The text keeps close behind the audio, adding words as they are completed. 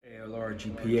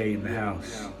LRGPA in the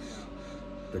house.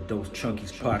 The Dose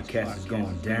Chunkies podcast is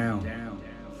going down.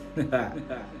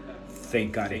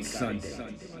 Thank God it's Sunday.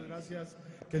 Gracias,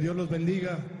 que Dios los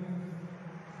bendiga.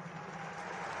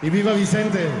 Y viva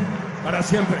Vicente, para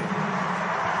siempre.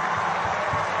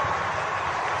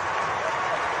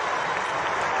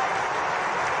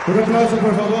 Un aplauso,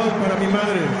 por favor, para mi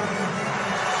madre.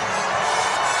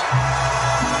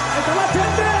 ¡Está la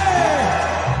gente!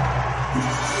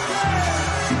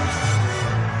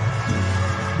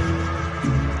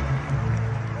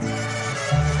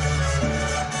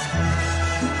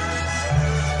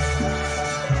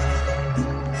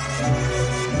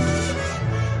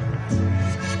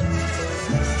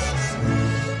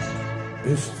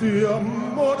 Este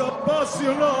amor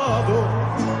apasionado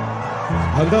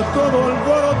anda todo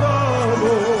alborotado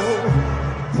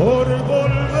por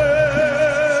volver.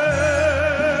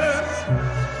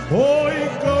 Hoy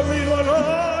camino a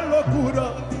la locura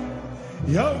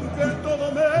y aunque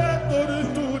todo me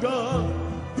tortura,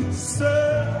 sé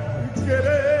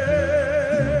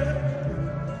querer.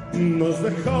 Nos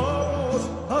dejamos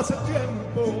hace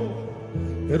tiempo,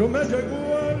 pero me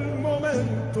llegó el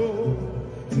momento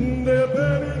de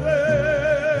perder.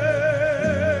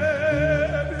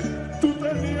 Tú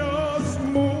tenías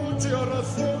mucha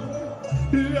razón,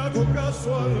 le hago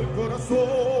caso al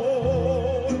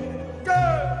corazón. ¿Qué?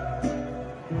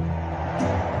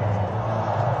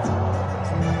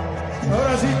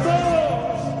 Ahora sí todos.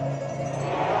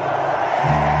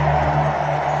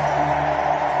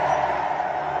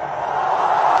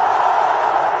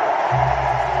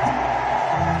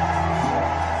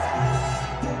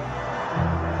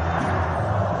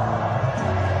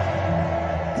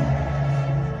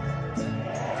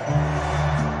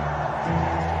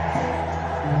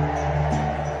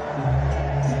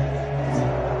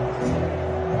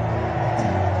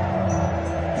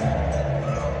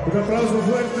 Un aplauso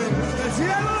fuerte del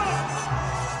cielo.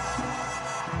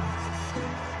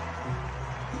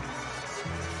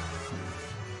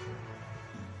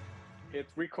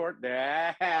 It's record.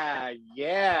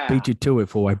 Yeah. Beat you to it,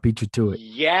 fool. I beat you to it.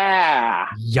 Yeah.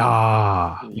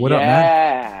 Yeah. What up, man?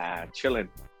 Yeah. Chilling.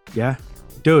 Yeah?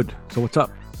 Dude, so what's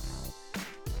up?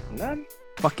 None.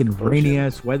 Fucking rainy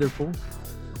ass weather, fool.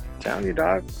 Telling you,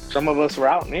 dog. Some of us were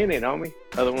out and in it, homie.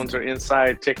 Other ones are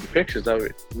inside taking pictures of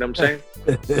it. You know what I'm saying?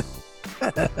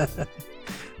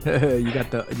 you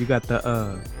got the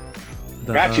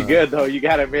Got you good though. You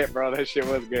gotta admit, bro, that shit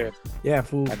was good. Yeah,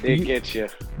 fool. I did get you.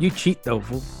 You cheat though,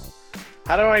 fool.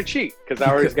 How do I cheat? Because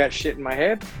I always got shit in my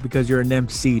head. Because you're an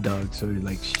MC, dog. So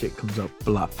like shit comes up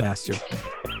a lot faster.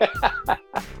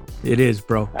 It is,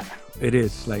 bro. It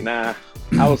is like Nah,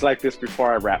 I was like this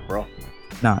before I rap, bro.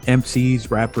 Nah, MCs,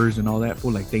 rappers, and all that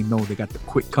fool. Like they know they got the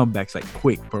quick comebacks, like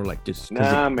quick, bro. Like just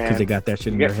man, because they got that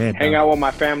shit in their head. Hang dog. out with my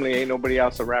family. Ain't nobody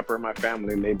else a rapper in my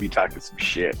family, and they be talking some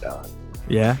shit, dog.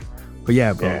 Yeah, but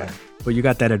yeah, bro. Yeah. But you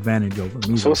got that advantage over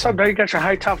me. So what's up, dog? You got your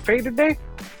high top fade today?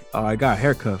 Oh, I got a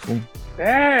haircut, fool.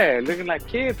 Hey, looking like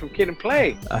Kid from Kid and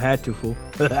Play. I had to, fool.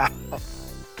 With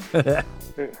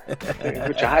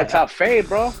your high top fade,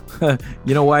 bro.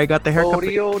 You know why I got the haircut?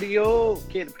 Odio,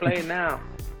 Kid and Play now.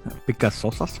 Because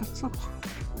Because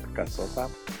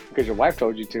your wife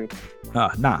told you to.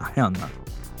 nah, hell no.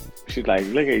 She's like,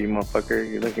 look at you, motherfucker.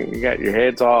 You got your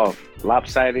head's all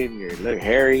lopsided, and you look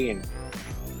hairy, and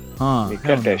you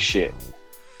cut that shit.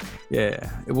 Yeah.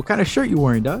 What kind of shirt you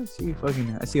wearing, dog?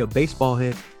 I see a baseball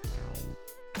head.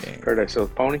 Heard I saw a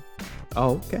pony.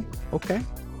 Oh, okay. You know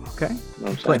what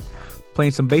I'm saying?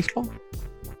 Playing some baseball?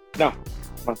 No.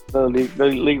 The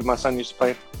league my son used to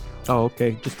play. Oh,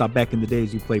 okay. Just thought back in the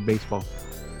days you played baseball.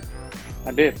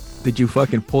 I did. Did you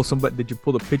fucking pull somebody? Did you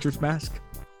pull the pitcher's mask?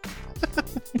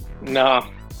 No.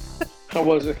 I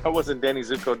wasn't Danny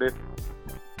Zuko, dude.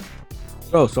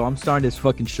 Bro, so I'm starting this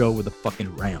fucking show with a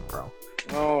fucking rant, bro.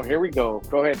 Oh, here we go.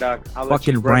 Go ahead, Doc. I'll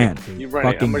Fucking let you run rant, it. dude. You run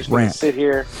it. Fucking I'm just gonna rant. sit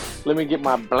here. Let me get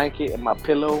my blanket and my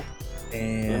pillow. Let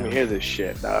Damn. me hear this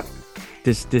shit, Doc.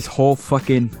 This whole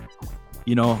fucking,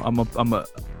 you know,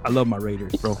 I love my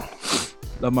Raiders, bro.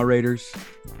 Love my Raiders.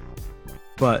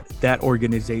 But that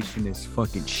organization is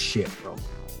fucking shit, bro.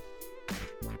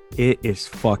 It is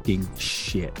fucking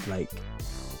shit. Like,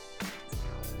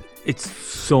 it's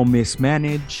so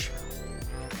mismanaged.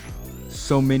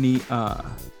 So many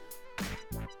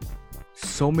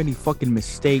fucking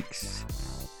mistakes.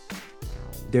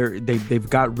 They've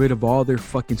got rid of all their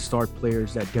fucking star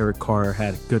players that Derek Carr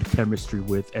had good chemistry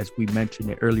with, as we mentioned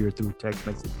it earlier through text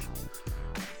message.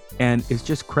 And it's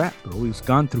just crap, bro. He's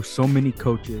gone through so many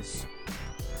coaches,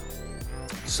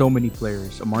 so many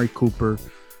players. Amari Cooper,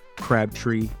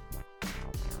 Crabtree,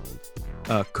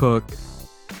 Cook.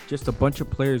 just a bunch of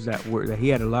players that he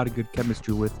had a lot of good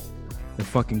chemistry with. They're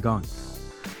fucking gone.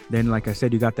 Then, like I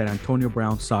said, you got that Antonio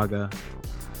Brown saga.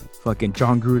 Fucking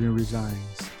John Gruden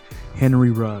resigns. Henry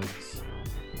Ruggs.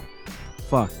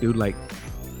 Fuck, dude. Like,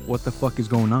 what the fuck is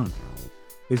going on?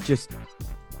 It's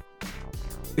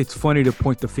funny to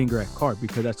point the finger at Carr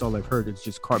because that's all I've heard. It's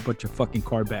just bunch of fucking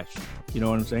Carr bash. You know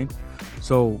what I'm saying?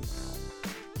 So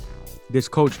this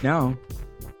coach now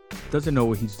doesn't know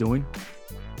what he's doing.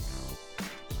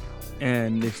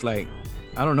 And it's like,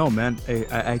 I don't know, man.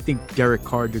 I think Derek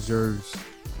Carr deserves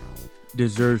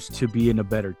to be in a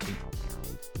better team.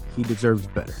 He deserves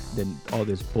better than all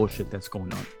this bullshit that's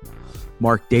going on.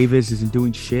 Mark Davis isn't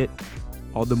doing shit.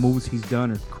 All the moves he's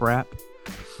done are crap.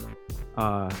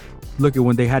 Look at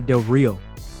when they had Del Rio.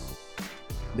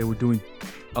 They were doing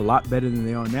a lot better than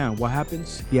they are now. What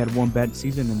happens? He had one bad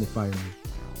season and they fired him.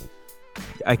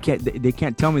 They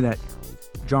can't tell me that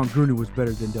John Gruden was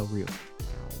better than Del Rio.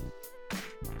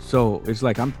 So it's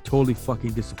like I'm totally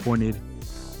fucking disappointed.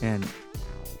 And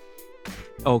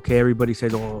okay, everybody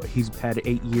says, oh, he's had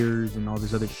 8 years and all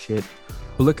this other shit.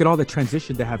 But look at all the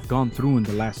transition that have gone through in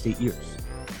the last 8 years.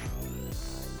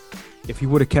 If he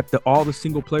would have kept all the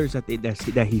single players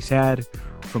that he's had,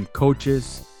 from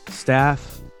coaches,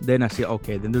 staff, then I say,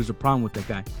 okay, then there's a problem with that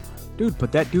guy. Dude,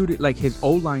 but that dude, like, his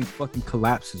O-line fucking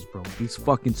collapses, bro. He's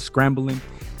fucking scrambling.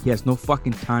 He has no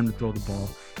fucking time to throw the ball.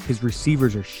 His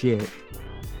receivers are shit.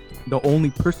 The only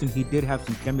person he did have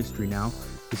some chemistry now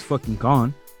is fucking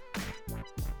gone.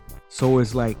 So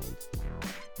it's like,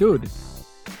 dude,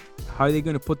 how are they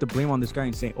going to put the blame on this guy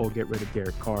and say, oh, get rid of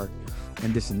Derek Carr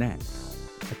and this and that?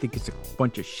 I think it's a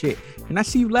bunch of shit. And I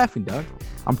see you laughing, dog.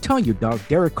 I'm telling you, dog,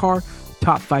 Derek Carr,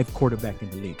 top 5 quarterback in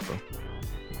the league, bro.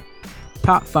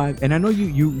 Top 5. And I know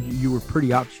you were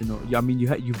pretty optional. I mean,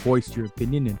 you voiced your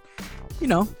opinion, and you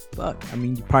know, fuck. I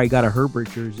mean, you probably got a Herbert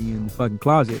jersey in the fucking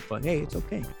closet, but hey, it's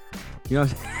okay. You know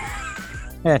what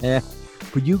I'm saying?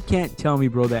 But you can't tell me,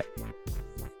 bro, that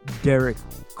Derek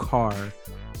Carr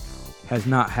has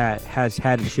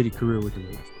had a shitty career with the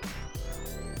Raiders.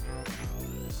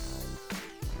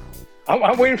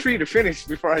 I'm waiting for you to finish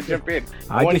before I jump in.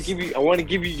 I want to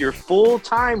give you your full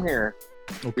time here.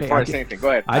 Okay, before I say anything,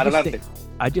 go ahead.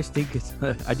 I just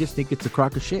think it's a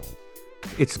crock of shit.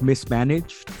 It's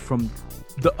mismanaged from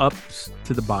the ups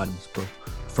to the bottoms, bro.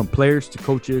 From players to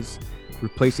coaches,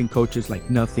 replacing coaches like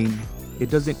nothing. It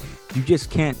doesn't. You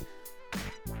just can't.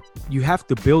 You have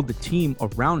to build the team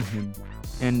around him,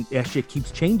 and that shit keeps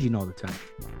changing all the time.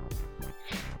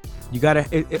 You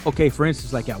gotta. Okay, for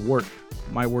instance, like at work.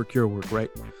 My work, your work, right?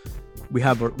 We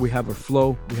have a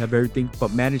flow, we have everything,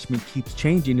 but management keeps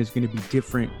changing. It's going to be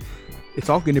different. It's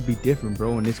all going to be different,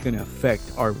 bro, and it's going to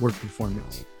affect our work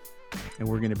performance. And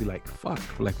we're going to be like, fuck,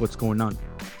 like, what's going on?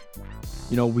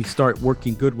 You know, we start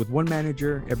working good with one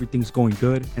manager, everything's going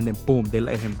good, and then boom, they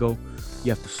let him go.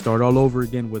 You have to start all over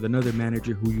again with another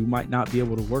manager who you might not be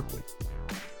able to work with.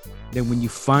 Then when you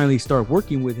finally start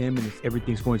working with him and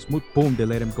everything's going smooth, boom, they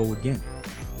let him go again.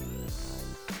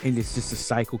 And it's just a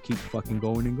cycle, keeps fucking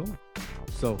going and going.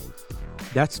 So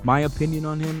that's my opinion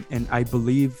on him. And I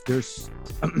believe there's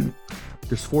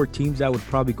 4 teams that would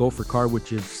probably go for Carr,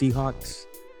 which is Seahawks,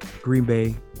 Green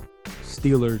Bay,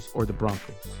 Steelers, or the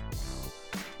Broncos.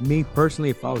 Me personally,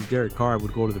 if I was Derek Carr, I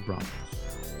would go to the Broncos.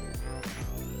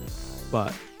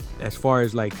 But as far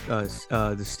as like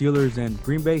the Steelers and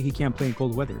Green Bay, he can't play in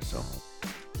cold weather. So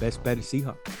best bet is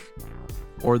Seahawks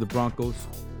or the Broncos.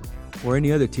 Or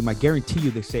any other team. I guarantee you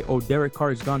they say, oh, Derek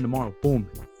Carr is gone tomorrow. Boom.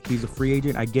 He's a free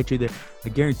agent. I get you there. I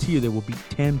guarantee you there will be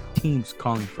 10 teams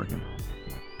calling for him.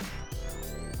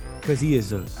 Because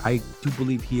I do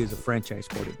believe he is a franchise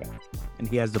quarterback. And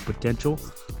he has the potential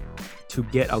to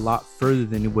get a lot further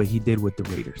than what he did with the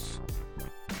Raiders.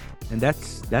 And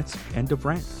that's end of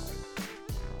rant.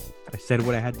 I said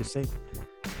what I had to say.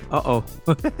 Uh-oh.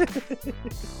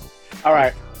 All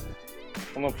right.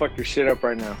 I'm going to fuck your shit up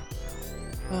right now.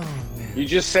 Oh, man. You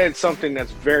just said something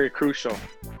that's very crucial.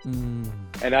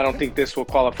 And I don't think this will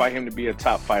qualify him to be a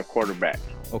top 5 quarterback.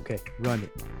 Okay, run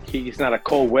it. He's not a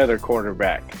cold weather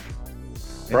quarterback. Okay.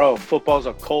 Bro, football's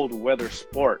a cold weather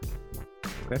sport.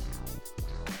 Okay.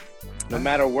 No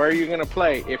matter where you're gonna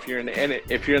play, if you're in the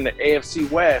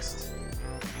AFC West,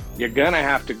 you're gonna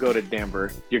have to go to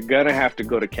Denver. You're gonna have to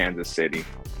go to Kansas City.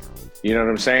 You know what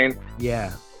I'm saying?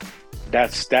 Yeah.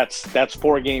 That's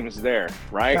 4 games there,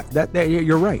 right?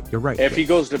 You're right. You're right. If he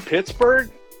goes to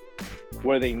Pittsburgh,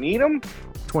 where they need him,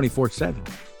 24/7,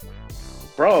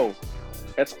 bro,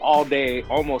 that's all day,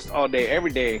 almost all day,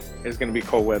 every day is going to be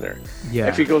cold weather. Yeah.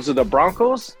 If he goes to the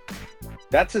Broncos,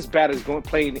 that's as bad as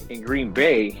playing in Green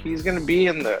Bay. He's going to be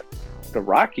in the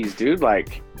Rockies, dude.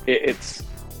 Like it's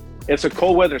it's a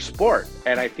cold weather sport,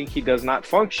 and I think he does not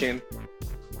function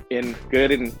in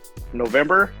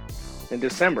November and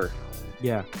December.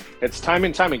 Yeah. It's time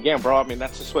and time again, bro. I mean,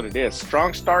 that's just what it is.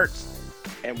 Strong starts,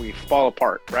 and we fall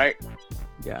apart, right?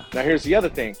 Yeah. Now, here's the other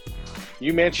thing.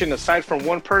 You mentioned, aside from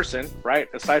one person, right?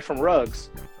 Aside from Ruggs,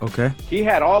 Okay. he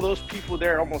had all those people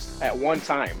there almost at one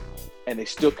time, and they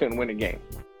still couldn't win a game.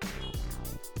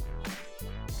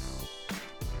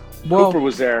 Well, Cooper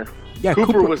was there. yeah,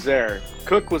 Cooper was there.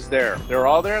 Cook was there. They were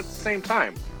all there at the same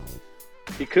time.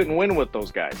 He couldn't win with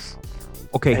those guys.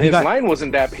 Okay. And his line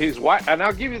wasn't that. And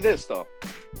I'll give you this though.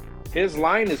 His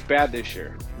line is bad this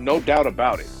year, no doubt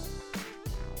about it.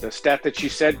 The stat that you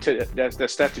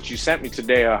sent me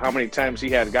today, how many times he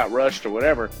had got rushed or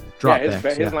whatever.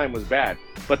 His line was bad,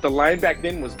 but the line back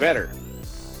then was better,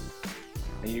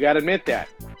 and you got to admit that,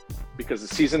 because the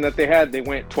season that they had, they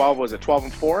went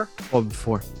 12-4.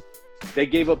 12-4. They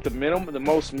gave up the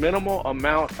most minimal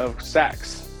amount of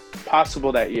sacks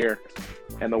possible that year,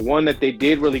 and the one that they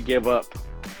did really give up,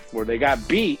 where they got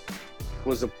beat,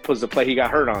 was the play he got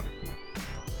hurt on.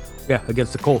 Yeah,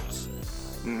 against the Colts.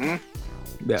 Mm-hmm.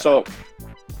 Yeah. So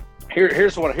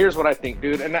here's what I think,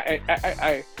 dude, and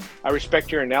I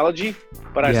respect your analogy,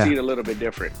 but I see it a little bit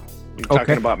different. You're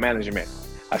talking about management.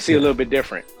 I see it a little bit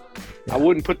different. Yeah. I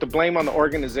wouldn't put the blame on the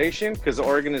organization, because the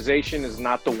organization is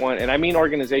not the one. And I mean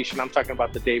organization, I'm talking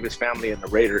about the Davis family and the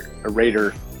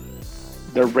Raider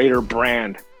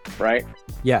brand, right?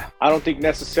 Yeah. I don't think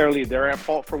necessarily they're at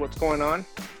fault for what's going on.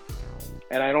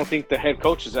 And I don't think the head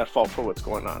coach is at fault for what's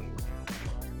going on.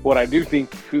 What I do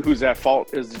think who's at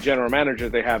fault is the general manager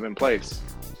they have in place.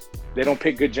 They don't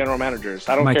pick good general managers.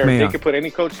 I don't care if they can put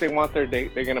any coach they want there.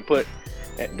 They're gonna put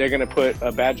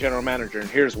a bad general manager, and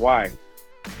here's why.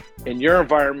 In your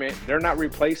environment, they're not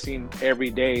replacing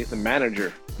every day the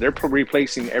manager. They're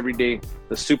replacing every day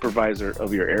the supervisor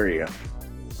of your area.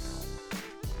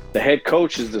 The head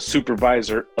coach is the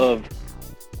supervisor of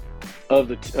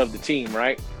the team,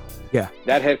 right? Yeah.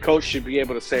 That head coach should be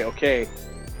able to say, okay,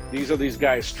 these are these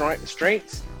guys'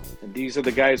 strengths, and these are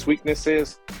the guys'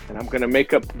 weaknesses, and I'm going to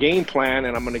make up game plan,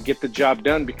 and I'm going to get the job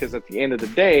done, because at the end of the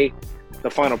day, the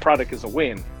final product is a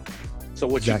win. So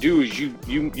what you do is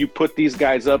you put these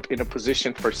guys up in a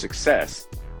position for success.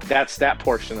 That's that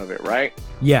portion of it, right?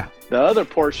 Yeah. The other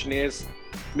portion is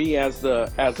me as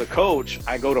a coach.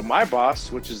 I go to my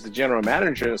boss, which is the general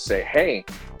manager, and say, hey,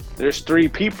 there's 3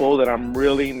 people that I'm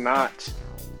really not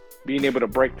being able to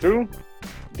break through.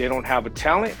 They don't have a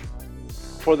talent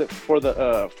for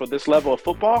this level of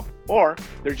football, or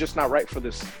they're just not right for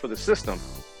the system.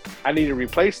 I need to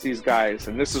replace these guys,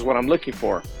 and this is what I'm looking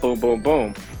for. Boom, boom,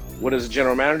 boom. What does the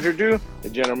general manager do? The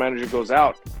general manager goes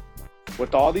out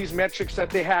with all these metrics that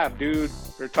they have, dude.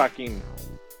 They're talking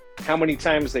how many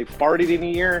times they farted in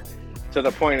a year, to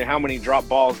the point of how many drop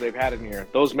balls they've had in a year.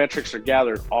 Those metrics are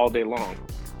gathered all day long.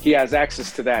 He has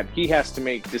access to that. He has to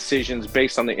make decisions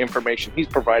based on the information he's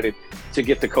provided to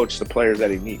get the coach the players that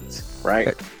he needs,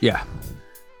 right? Yeah.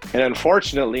 And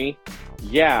unfortunately,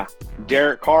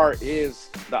 Derek Carr is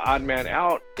the odd man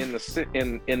out in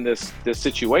this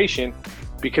situation,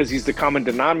 because he's the common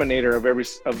denominator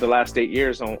of the last 8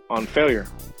 years on failure.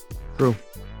 True.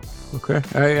 Okay.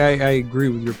 I agree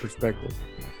with your perspective.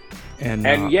 And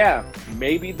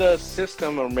maybe the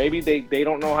system, or maybe they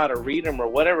don't know how to read him, or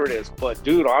whatever it is. But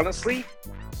dude, honestly,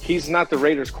 he's not the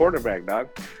Raiders quarterback, dog.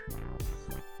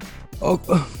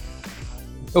 Oh,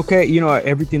 okay.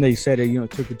 Everything that you said,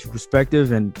 took into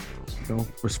perspective, and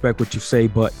respect what you say.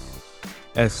 But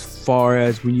as far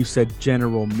as when you said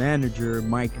general manager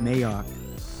Mike Mayock,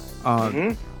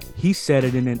 he said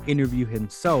it in an interview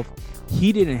himself.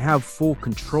 He didn't have full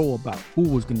control about who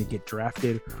was going to get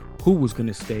drafted, who was going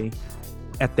to stay.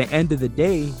 At the end of the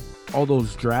day, all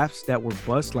those drafts that were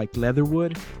bust, like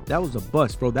Leatherwood, that was a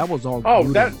bust, bro. That was all.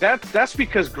 Oh, that's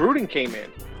because Gruden came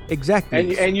in.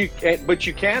 Exactly. But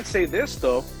you can't say this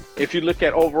though. If you look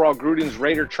at overall Gruden's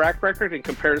Raider track record in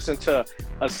comparison to,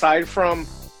 aside from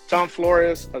Tom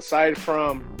Flores, aside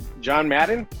from John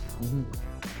Madden,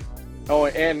 oh,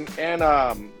 and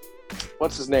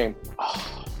what's his name?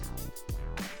 Oh.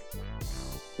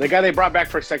 The guy they brought back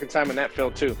for a second time in that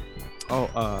field too.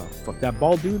 Oh, fuck that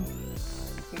bald dude.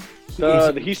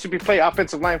 He used to play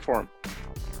offensive line for him.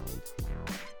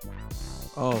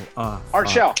 Oh,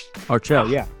 Archell. Archell,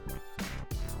 yeah.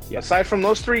 Aside from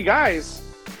those 3 guys,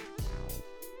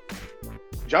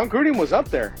 John Gruden was up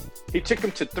there. He took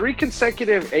him to 3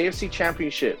 consecutive AFC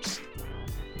championships.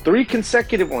 3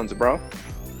 consecutive ones, bro.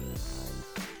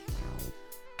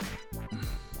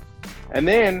 And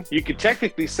then you could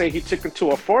technically say he took him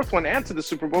to a 4th one and to the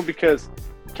Super Bowl, because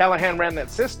Callahan ran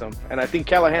that system, and I think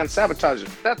Callahan sabotaged it.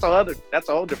 That's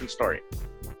a whole different story.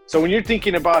 So when you're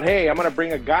thinking about, hey, I'm going to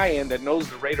bring a guy in that knows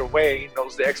the Raider way,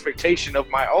 knows the expectation of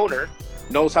my owner,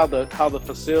 knows how the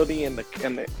facility and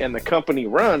the company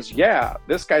runs. Yeah,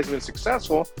 this guy's been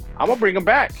successful. I'm gonna bring him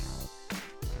back.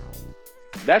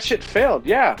 That shit failed.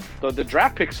 Yeah, the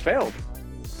draft picks failed.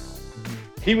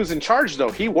 He was in charge though.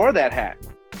 He wore that hat.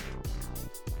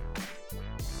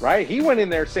 Right? He went in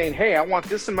there saying, hey, I want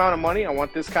this amount of money. I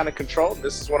want this kind of control. And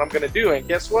this is what I'm going to do. And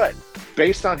guess what?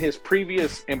 Based on his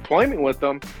previous employment with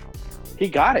them, he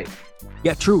got it.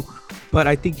 Yeah, true. But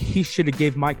I think he should have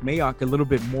gave Mike Mayock a little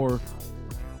bit more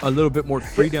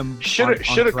freedom. Shoulda,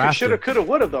 coulda,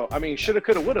 woulda though. I mean, shoulda,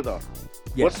 coulda, woulda though.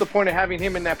 Yeah. What's the point of having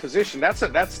him in that position? That's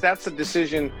a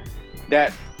decision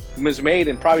that was made,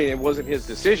 and probably it wasn't his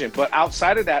decision. But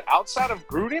outside of that, outside of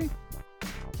Gruden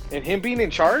and him being in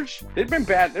charge, they've been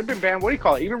bad. What do you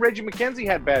call it? Even Reggie McKenzie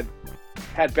had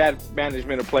bad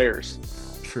management of players.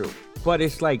 True, but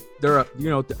it's like they're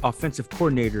the offensive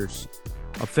coordinators,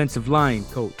 offensive line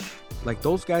coach. Like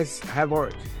those guys have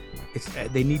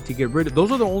they need to get rid of.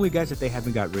 Those are the only guys that they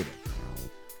haven't got rid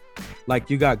of. Like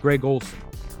you got Greg Olson,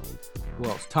 who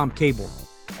else? Tom Cable,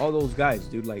 all those guys,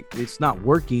 dude. Like it's not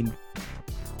working.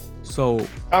 So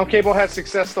Tom Cable had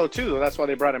success though too. That's why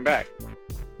they brought him back.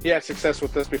 He had success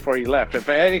with us before he left. If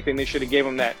anything, they should have gave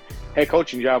him that head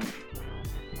coaching job.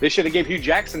 They should have gave Hugh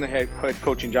Jackson the head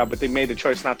coaching job, but they made the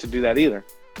choice not to do that either.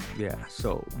 Yeah.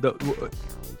 So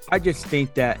I just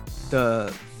think that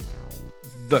the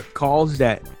calls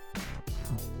that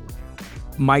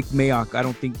Mike Mayock, I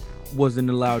don't think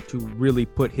wasn't allowed to really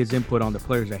put his input on the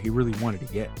players that he really wanted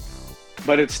to get.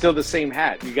 But it's still the same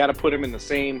hat. You got to put him in the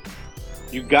same.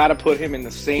 You got to put him in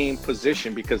the same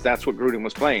position because that's what Gruden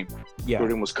was playing. Yeah.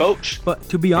 Gruden was coach. But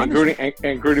to be honest,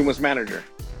 and Gruden was manager.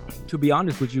 To be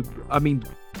honest with you, I mean,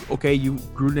 okay,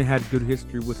 Gruden had good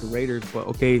history with the Raiders, but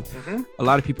okay, a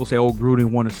lot of people say, oh,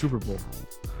 Gruden won a Super Bowl.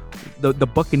 The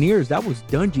Buccaneers, that was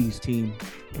Dungy's team,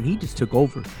 and he just took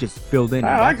over, just filled in.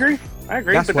 I agree. But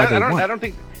I don't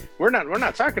think we're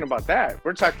not talking about that.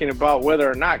 We're talking about whether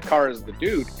or not Carr is the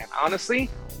dude. And honestly,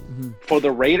 for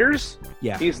the Raiders,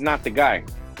 he's not the guy.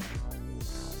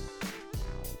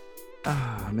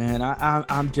 Ah, man,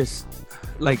 I'm just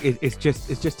like it's just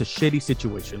a shitty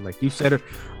situation. Like you said,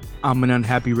 I'm an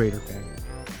unhappy Raider fan.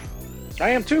 I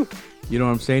am too. You know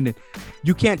what I'm saying? And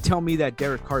you can't tell me that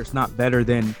Derek Carr is not better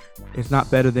than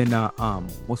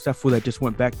what's that fool that just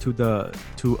went back to the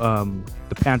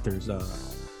Panthers?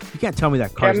 You can't tell me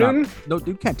that Carr's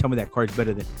you can't tell me that Carr's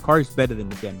better than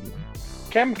the Cam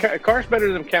Newton. Carr's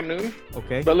better than Cam Newton.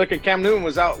 Okay. But look at Cam Newton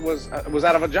was out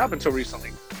of a job until recently.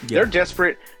 Yeah. They're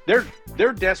desperate.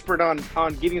 They're desperate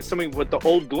on getting somebody with the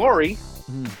old glory,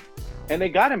 and they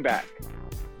got him back.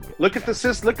 Look at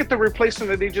the replacement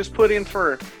that they just put in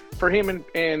for him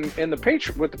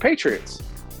with the Patriots.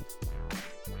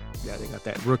 Yeah, they got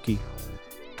that rookie.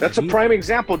 That's a prime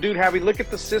example, dude. Look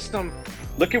at the system.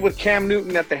 Look at with Cam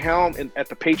Newton at the helm and at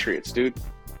the Patriots, dude.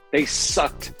 They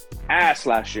sucked ass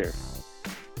last year.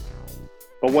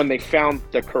 But when they found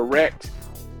the correct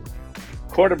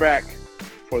quarterback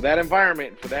for that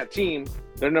environment, for that team,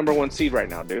 they're number one seed right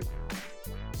now, dude.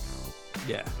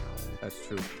 Yeah, that's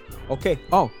true. Okay.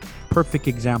 Oh, perfect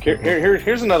example.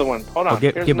 Here's another one. Hold on.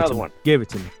 Here's another one. Give it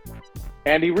to me.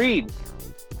 Andy Reid.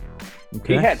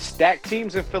 Okay. He had stacked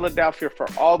teams in Philadelphia for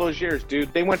all those years,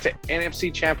 dude. They went to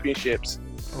NFC championships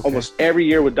almost every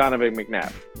year with Donovan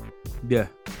McNabb. Yeah.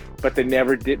 But they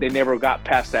never did. They never got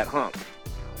past that hump.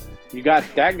 You got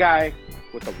that guy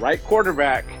with the right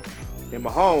quarterback in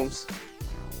Mahomes,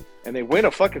 and they win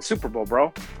a fucking Super Bowl,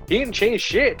 bro. He didn't change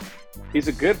shit. He's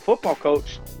a good football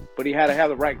coach, but he had to have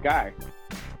the right guy.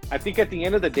 I think at the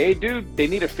end of the day, dude, they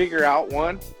need to figure out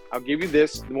one. I'll give you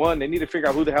this one. They need to figure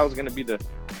out who the hell is going to be the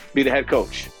head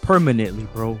coach permanently,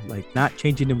 bro. Like not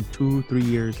changing them 2-3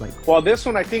 years. Like, well, this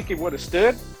one I think it would have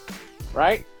stood,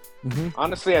 right?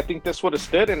 Honestly, I think this would have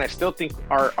stood, and I still think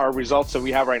our results that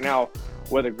we have right now,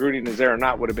 whether Gruden is there or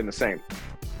not, would have been the same.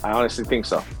 I honestly think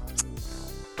so.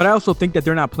 But I also think that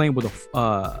they're not playing with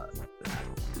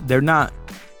they're not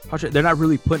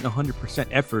really putting 100%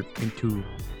 effort into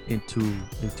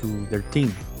their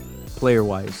team, player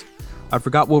wise. I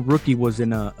forgot what rookie was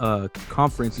in a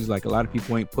conference. He's like a lot of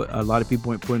people ain't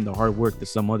putting the hard work that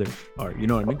some others are. You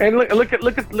know what I mean? And look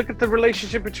at the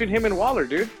relationship between him and Waller,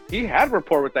 dude. He had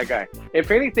rapport with that guy.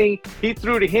 If anything, he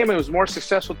threw to him and was more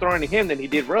successful throwing to him than he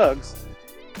did Ruggs.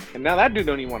 And now that dude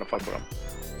don't even want to fuck with him.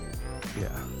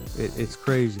 Yeah, it's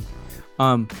crazy.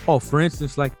 For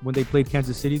instance, like when they played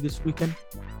Kansas City this weekend.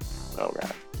 Oh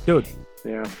god, dude.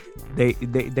 Yeah.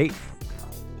 They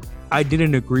I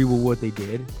didn't agree with what they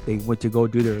did. They went to go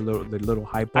do their little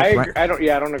hype up. I Right, agree,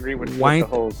 I don't agree with Wine- the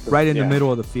whole right in yeah. the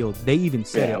middle of the field. They even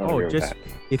said Yeah, I it. don't agree Oh, with just that.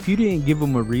 if you didn't give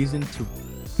them a reason to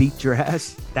beat your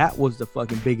ass, that was the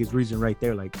fucking biggest reason right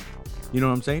there. Like, you know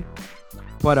what I'm saying?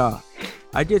 But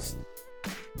I just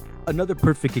another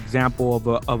perfect example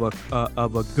of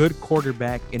a good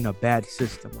quarterback in a bad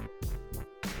system.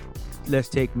 Let's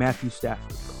take Matthew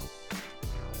Stafford, bro.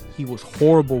 He was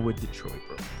horrible with Detroit,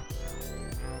 bro.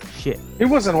 Shit. He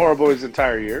wasn't horrible his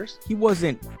entire years. He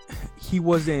wasn't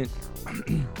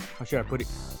how should I put it?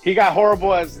 He got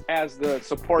horrible as the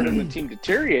support of the team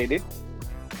deteriorated.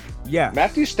 Yeah.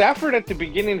 Matthew Stafford at the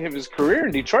beginning of his career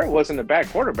in Detroit wasn't a bad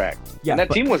quarterback. Yeah, and that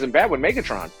but- team wasn't bad with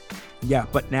Megatron. Yeah,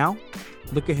 but now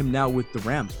look at him now with the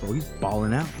Rams, bro. He's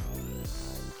balling out.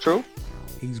 True.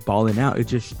 He's balling out. It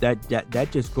just that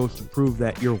just goes to prove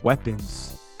that your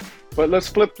weapons. But let's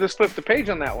flip the page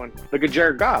on that one. Look at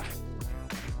Jared Goff.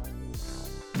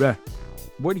 Bruh,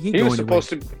 where did he He go? was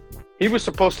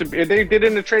supposed to be. They did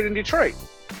in the trade in Detroit.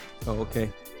 Oh, okay.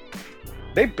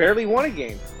 They barely won a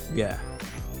game. Yeah.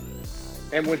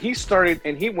 And when he started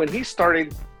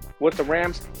with the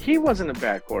Rams, he wasn't a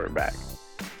bad quarterback.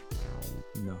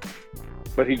 No.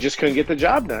 But he just couldn't get the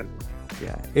job done.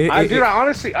 Yeah. I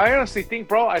honestly think,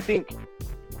 bro, I think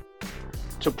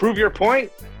to prove your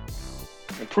point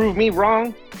and prove me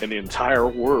wrong and the entire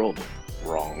world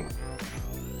wrong,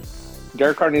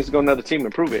 Derek Carr needs to go to another team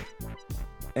and prove it.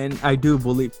 And I do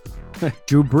believe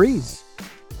Drew Brees.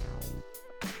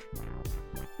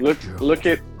 Look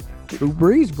at Drew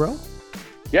Brees, bro.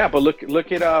 yeah, but look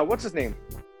at what's his name?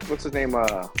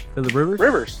 Phillip Rivers.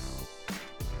 Rivers.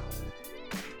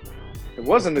 It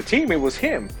wasn't the team, it was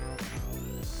him.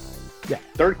 Yeah.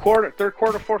 Third quarter,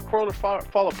 fourth quarter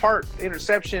fall apart,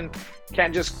 interception,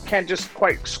 can't just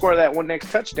quite score that one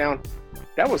next touchdown.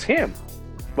 That was him.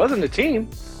 Wasn't the team.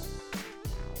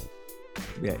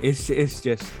 Yeah, it's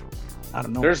just I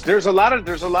don't know. There's a lot of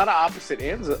opposite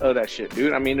ends of that shit,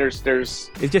 dude. I mean, there's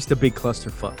It's just a big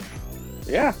clusterfuck.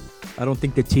 yeah. I don't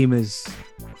think the team is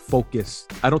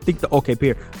focused. I don't think the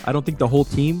whole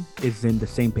team is in the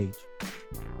same page.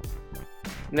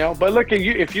 No, but look at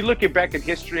you. If you look back at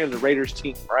history of the Raiders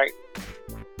team, right?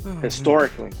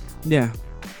 Historically, Yeah.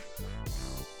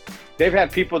 they've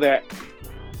had people that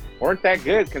weren't that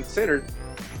good considered,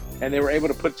 and they were able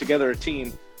to put together a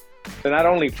team to not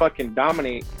only fucking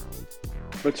dominate,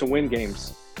 but to win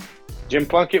games. Jim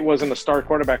Plunkett wasn't a star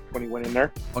quarterback when he went in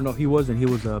there, Oh no, he wasn't. He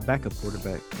was a backup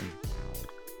quarterback.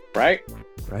 right?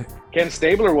 Right? Ken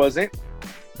Stabler wasn't.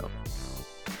 No.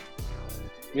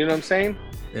 You know what I'm saying?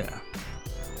 Yeah.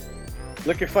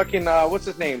 Look at fucking what's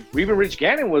his name? Even Rich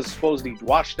Gannon was supposedly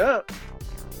washed up.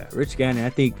 Rich Gannon. I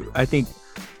think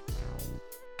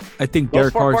Those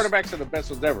Derek four Carr's. quarterbacks are the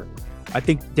best ones ever. I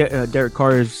think Derek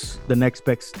Carr is the next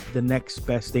best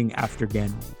thing after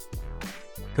Gannon.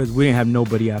 Because we didn't have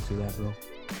nobody after that, bro.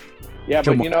 Yeah,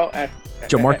 but you know,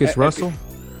 Jamarcus Russell.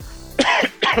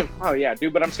 Oh yeah,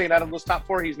 dude. But I'm saying out of those top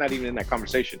four, he's not even in that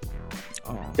conversation.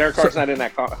 Oh. Derek Carr's not in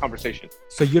that conversation.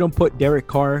 So you don't put Derek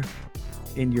Carr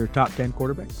in your top 10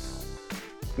 quarterbacks?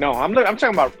 No, I'm talking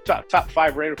about top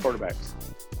 5 Raider quarterbacks.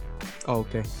 Oh,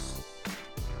 okay.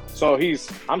 So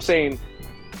I'm saying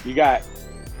you got.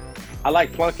 I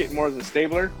like Plunkett more than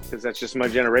Stabler because that's just my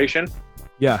generation.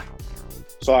 Yeah.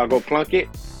 So I'll go Plunkett.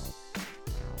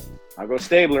 I'll go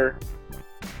Stabler.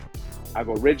 I'll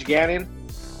go Rich Gannon.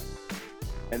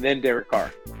 And then Derek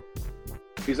Carr.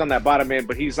 He's on that bottom end,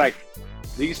 but he's like,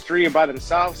 these three are by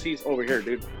themselves. He's over here,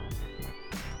 dude.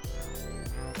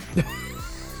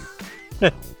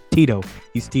 Tito.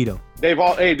 He's Tito. They're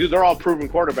all proven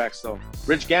quarterbacks, though.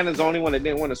 Rich Gannon's the only one that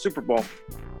didn't win a Super Bowl,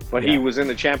 but he Yeah. was in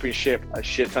the championship a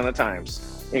shit ton of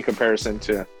times in comparison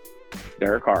to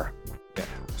Derek Carr.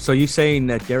 So you saying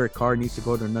that Derek Carr needs to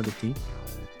go to another team?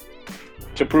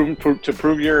 To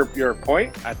prove your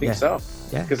point, I think Yeah. so.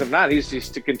 Yeah. Because if not, he's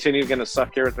just to continue going to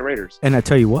suck here at the Raiders. And I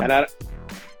tell you what. And I,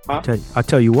 I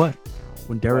tell you what.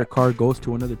 When Derek Carr goes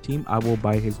to another team, I will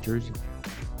buy his jersey.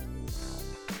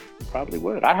 probably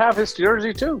would. I have his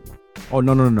jersey too. Oh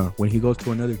no. When he goes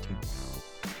to another team.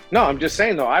 No, I'm just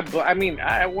saying though. I mean,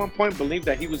 I at one point believed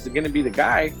that he was going to be the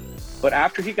guy, but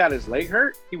after he got his leg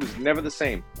hurt, he was never the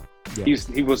same. Yeah.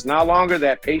 He was no longer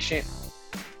that patient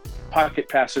pocket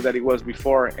passer that he was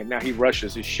before, and now he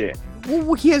rushes his shit.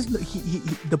 Well, he has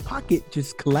the pocket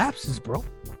just collapses, bro.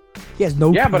 He has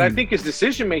no. Yeah, but I time. think his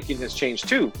decision making has changed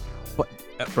too. But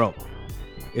bro,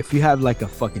 if you have like a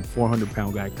fucking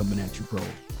 400-pound guy coming at you, bro,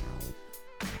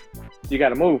 You got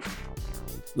to move.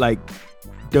 like,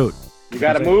 dude, You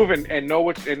got to move and know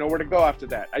where to go after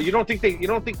that. You don't think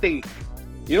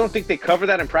they cover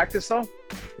that in practice though?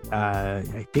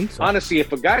 I think so. Honestly,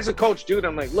 if a guy's a coach, dude,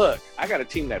 I'm like, look, I got a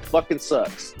team that fucking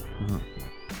sucks. Mhm.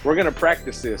 We're gonna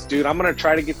practice this, dude. I'm gonna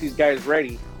try to get these guys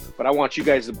ready, but I want you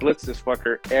guys to blitz this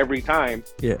fucker every time,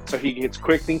 Yeah. so he gets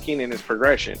quick thinking in his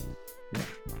progression. Yeah.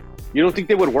 You don't think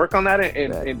they would work on that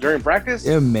in during practice?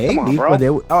 Yeah, maybe. Come on, bro.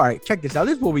 But all right, check this out.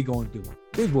 This is what we gonna do.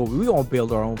 This is what we gonna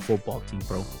build our own football team,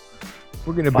 bro.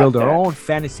 We're gonna build our that. own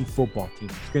fantasy football team.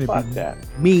 It's gonna Fuck be that.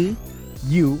 me,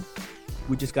 you.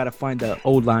 We just gotta find the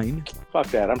O line. Fuck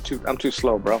that. I'm too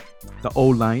slow, bro. The O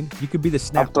line. You could be the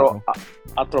snapper.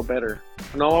 I'll throw better.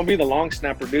 No, I'll be the long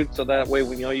snapper, dude. So that way,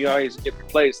 when you always get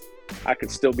replaced, I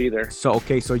could still be there. So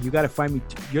okay, so you gotta find me.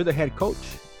 You're the head coach.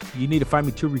 You need to find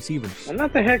me 2 receivers. I'm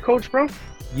not the head coach, bro.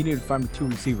 You need to find me 2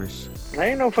 receivers. I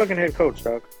ain't no fucking head coach,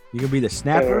 dog. You can be the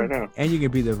snapper right now. and you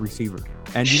can be the receiver.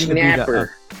 And you can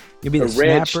Snapper. be the The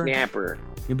red snapper. snapper.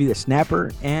 You'll be the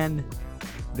snapper and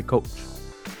the coach.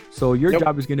 So your Yep.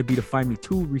 job is going to be to find me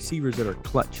 2 receivers that are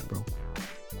clutch, bro.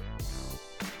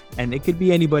 And it could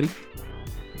be anybody.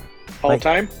 All Like-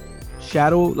 time?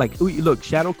 Shadow, look,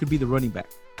 Shadow could be the running back.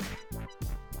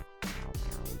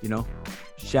 You know,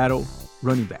 Shadow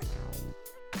running back.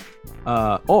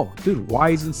 Dude, why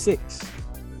isn't 6?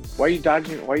 Why are you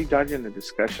dodging the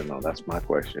discussion though? That's my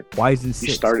question. Why isn't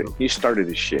 6? bro? You started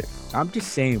this shit. I'm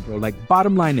just saying, bro. Like,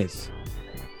 bottom line is,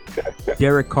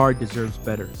 Derek Carr deserves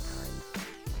better,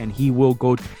 and he will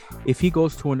go. If he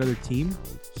goes to another team,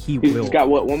 he will. He's got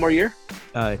what, one more year?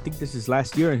 I think this is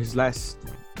last year, and his last.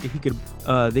 He could.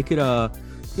 They could.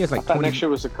 He has like I thought 20. next year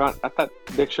was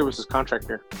his contract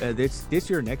year. This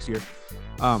year, or next year.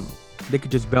 They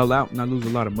could just bail out and not lose a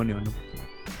lot of money on him.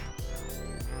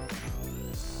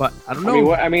 But I don't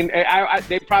know.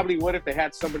 They probably would if they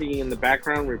had somebody in the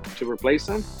background to replace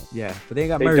him. Yeah, but they ain't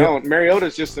got They Mariota don't.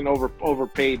 Mariota's just an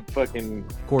overpaid fucking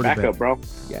quarterback. backup, bro.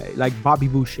 Yeah, like Bobby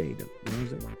Boucher. You know what I'm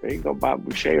saying? There you go, Bob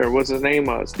Boucher, or what's his name?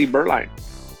 Steve Berline.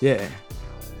 Yeah.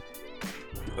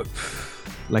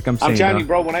 Like I'm saying, I'm telling you,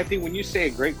 bro. When you say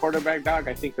a great quarterback, dog,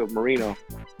 I think of Marino.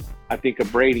 I think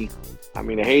of Brady. I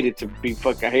mean, I hate to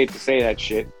say that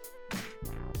shit.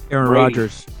 Aaron Brady.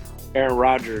 Rodgers, Aaron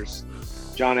Rodgers,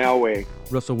 John Elway.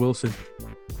 Russell Wilson.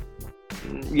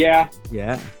 Yeah,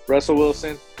 Yeah, Russell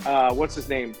Wilson. What's his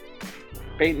name?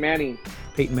 Peyton Manning.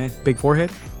 Peyton Man, big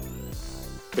forehead.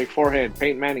 Big forehead.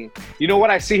 Peyton Manning. You know what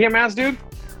I see him as, dude?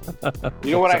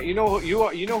 You know what you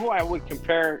know who I would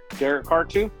compare Derek Carr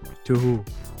to? To who?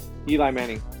 Eli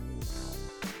Manning.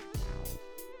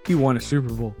 He won a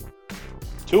Super Bowl.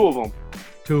 2 of them.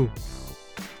 2.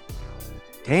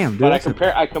 Damn, dude. But that's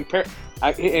I compare,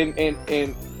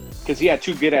 because he had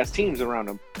 2 good ass teams around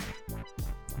him.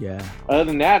 yeah, Other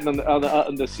than that,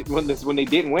 when they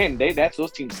didn't win,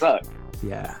 those teams suck.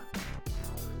 yeah.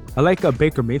 I like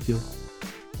Baker Mayfield.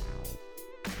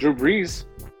 Drew Brees.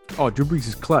 Oh, Drew Brees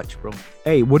is clutch, bro.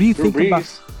 Hey, what do you Drew think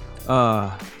Brees.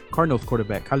 about Cardinals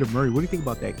quarterback Kyler Murray? What do you think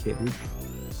about that kid, dude?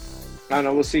 I don't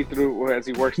know. We'll see through as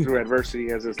he works through adversity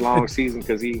as this long season,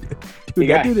 because he's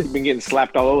been getting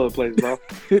slapped all over the place, bro.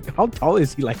 How tall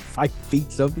is he? Like 5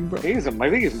 feet something, bro? I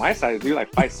think he's my size, dude,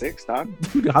 like 5'6", dog.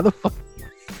 Dude, how the fuck?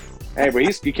 Hey,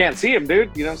 but you can't see him,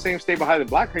 dude. You know what I'm saying? Stay behind the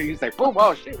blocker. He's like, boom,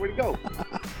 oh shit, where'd he go?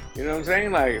 You know what I'm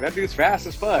saying? Like, that dude's fast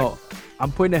as fuck. Oh, I'm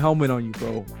putting a helmet on you,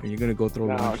 bro, and you're gonna go throw.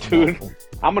 No, dude.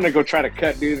 I'm gonna go try to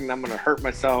cut, dude, and I'm gonna hurt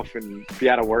myself and be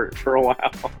out of work for a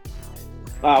while.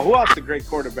 Who else is a great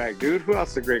quarterback, dude? Who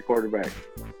else is a great quarterback?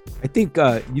 I think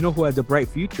you know who has a bright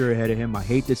future ahead of him. I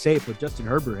hate to say it, but Justin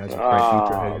Herbert has a bright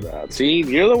future ahead of him. See,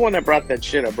 you're the one that brought that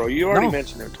shit up, bro. You already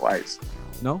mentioned him twice.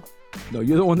 No,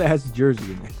 you're the one that has the jersey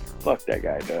in there. Fuck that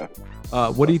guy,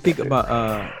 dog. What do you think about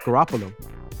Garoppolo?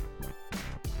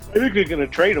 I think they're gonna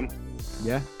trade him.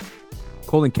 Yeah,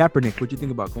 Colin Kaepernick. What do you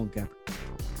think about Colin Kaepernick?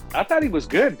 I thought he was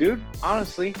good, dude.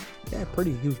 Honestly, Yeah,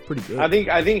 he was pretty good. I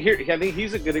think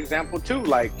he's a good example too.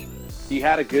 Like, he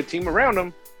had a good team around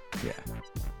him. Yeah.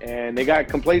 And they got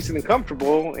complacent and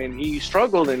comfortable, and he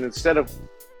struggled. And instead of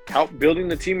building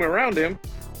the team around him,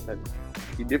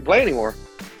 he didn't play anymore.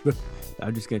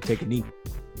 I'm just gonna take a knee.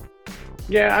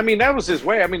 Yeah, I mean, that was his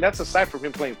way. I mean, that's aside from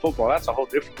him playing football. That's a whole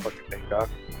different fucking thing, dog.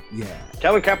 Yeah.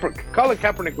 Colin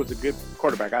Kaepernick was a good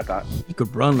quarterback, I thought. He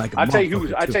could run like a I tell you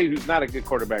motherfucker, who's not a good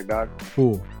quarterback, dog.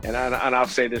 Who? And I'll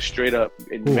say this straight up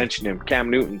and Who? mention him, Cam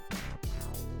Newton.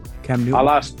 Cam Newton. I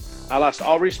lost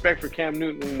all respect for Cam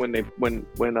Newton when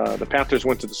the Panthers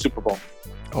went to the Super Bowl.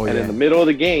 Oh, And yeah. in the middle of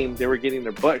the game, they were getting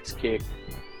their butts kicked.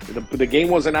 The game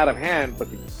wasn't out of hand, but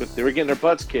they were getting their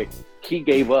butts kicked. He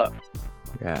gave up.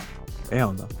 Yeah.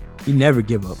 Hell no. He never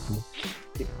give up, fool.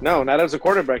 No, not as a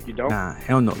quarterback, you don't. Nah,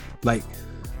 hell no. Like,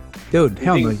 dude,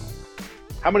 hell no.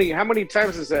 How many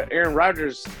times has the Aaron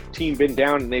Rodgers team been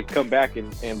down and they've come back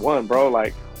and won, bro?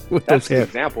 Like with that's those an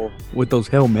example. with those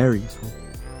Hail Marys. Bro.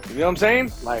 You know what I'm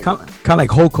saying? Like Kind of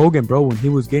like Hulk Hogan, bro, when he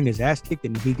was getting his ass kicked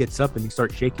and he gets up and he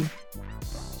starts shaking.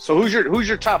 so who's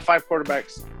your top 5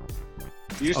 quarterbacks?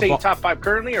 You say top 5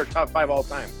 currently or top 5 all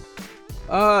time?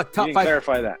 Top You didn't 5.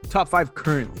 clarify that. Top 5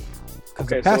 currently. 'Cause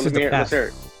Okay, the past so is let's the past. hear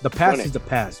it. The past Run it. is the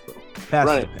past, bro. Past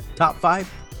Run is the past. Top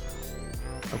 5.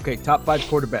 Okay, top 5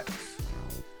 quarterbacks.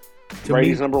 To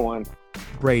Brady's me, number 1.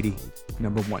 Brady,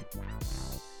 number 1.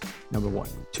 Number 1.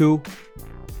 2.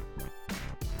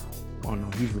 Oh no,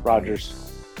 he's retired. Rodgers.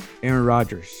 Aaron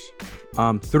Rodgers. 3.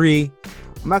 I'm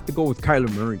gonna have to go with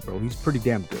Kyler Murray, bro. He's pretty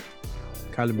damn good.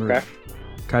 Kyler Murray. Okay.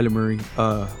 Kyler Murray.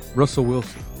 Russell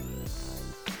Wilson.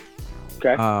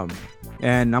 Okay.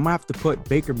 And I'm gonna have to put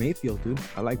Baker Mayfield, dude.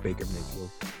 I like Baker Mayfield.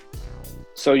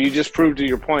 So you just proved to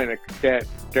your point that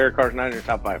Derek Carr's not in your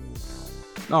top 5.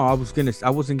 No, I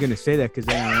wasn't gonna say that because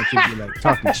then I want you to be like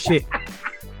talking shit.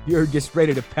 You're just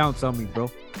ready to pounce on me, bro.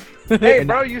 Hey, And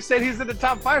bro, you said he's in the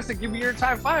top 5, so give me your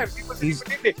top 5. He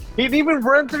didn't even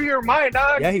run through your mind,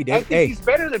 dog. Yeah, he did. I think Hey. he's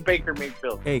better than Baker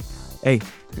Mayfield. Hey, I'm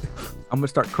gonna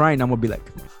start crying. I'm gonna be like,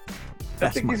 I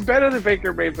think he's better than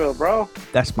Baker Mayfield, bro.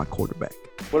 that's my quarterback.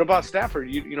 What about Stafford?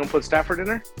 You don't put Stafford in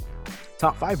there?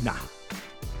 Top 5, nah.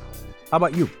 How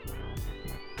about you?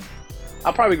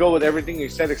 I'll probably go with everything you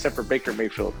said except for Baker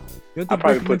Mayfield. You don't I'll think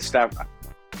probably Baker put Stafford.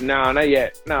 No, not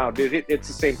yet. No, dude, it's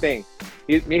the same thing.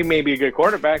 He may be a good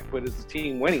quarterback, but is the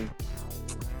team winning?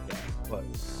 But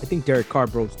I think Derek Carr,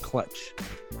 bro's clutch.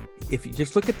 If you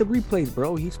just look at the replays,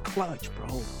 bro, he's clutch, bro.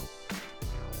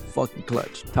 Fucking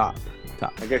clutch. Top.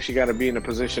 I guess you got to be in a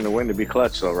position to win to be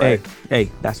clutch, though, right? Hey,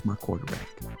 that's my quarterback.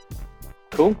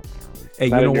 Cool. Hey,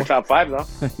 Not you know in your what? top 5, though.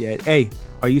 Yeah. Hey,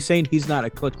 are you saying he's not a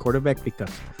clutch quarterback? Because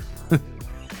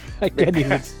I can't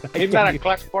even. He's not a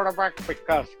clutch quarterback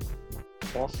because.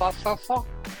 So.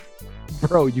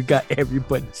 Bro, you got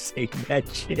everybody saying that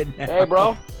shit now. Hey,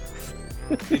 bro.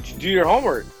 Did you do your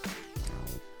homework?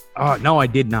 Oh, no, I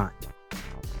did not.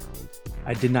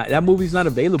 That movie's not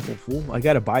available, fool. I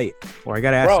gotta buy it, or I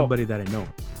gotta ask somebody that I know.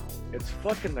 It's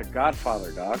fucking The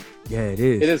Godfather, dog. Yeah, it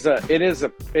is. It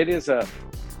is a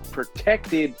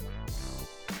protected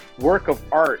work of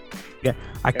art. Yeah,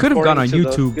 I could have gone on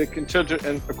YouTube.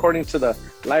 And according to the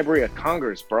Library of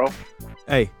Congress, bro.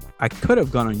 Hey, I could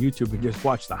have gone on YouTube and just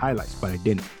watched the highlights, but I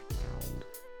didn't.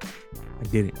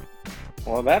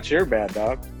 Well, that's your bad,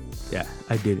 dog. Yeah,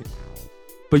 I didn't.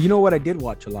 But you know what? I did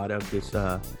watch a lot of this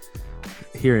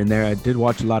here and there. I did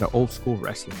watch a lot of old school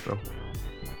wrestling, bro.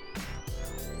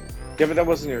 Yeah, but that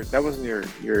wasn't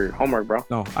your homework, bro.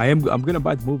 No, I'm gonna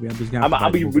buy the movie. I'm just gonna.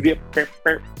 I'll be You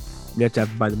have to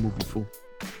have to buy the movie, fool.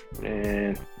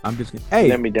 Man, I'm just gonna. Hey,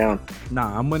 let me down.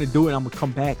 Nah, I'm gonna do it. I'm gonna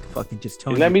come back. Fucking just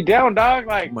tell You you. let me down, dog.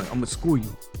 Like I'm gonna school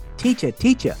you. Teacher.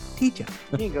 you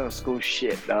ain't gonna school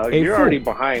shit, dog. Hey, You're fool. already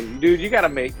behind, dude. You gotta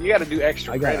do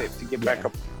extra credit to get back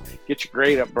up, get your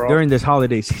grade up, bro. During this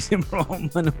holiday season, bro, I'm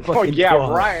gonna fucking. Oh yeah,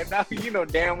 fall. right. Now you know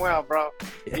damn well, bro.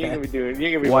 You ain't gonna be doing. You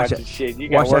ain't gonna be Watch watching it. shit. You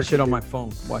got Watch work that shit to on do. my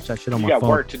phone. Watch that shit on You my got phone.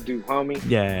 work to do, homie.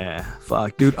 Yeah,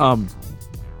 fuck, dude.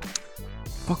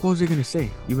 Fuck, what was I gonna say?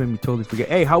 You made me totally forget.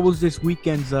 Hey, how was this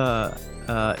weekend's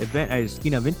event at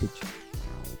Esquina Vintage?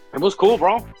 It was cool,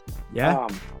 bro. Yeah,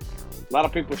 A lot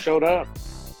of people showed up.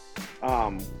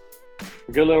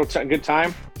 Good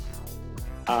time.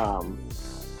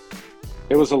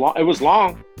 It was long. was We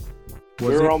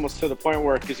were it? almost to the point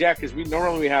where, because we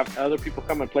normally have other people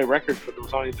come and play records, but there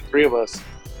was only the 3 of us.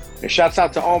 And shouts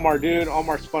out to Omar, dude.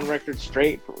 Omar spun records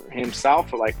straight for himself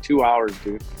for like 2 hours,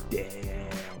 dude. Damn.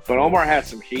 But Omar had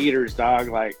some heaters, dog.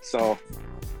 Like, so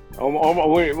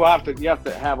Omar, you have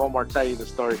to have Omar tell you the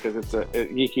story because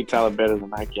he can tell it better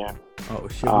than I can. Oh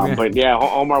shit. But yeah,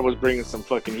 Omar was bringing some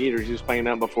fucking heaters. He was playing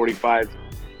number 45.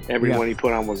 Everyone he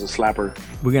put on was a slapper.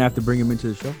 We're gonna have to bring him into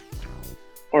the show.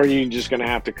 Or you're just gonna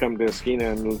have to come to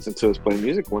Esquina and listen to us play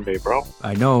music one day, bro.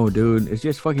 I know, dude. It's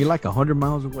just fucking like 100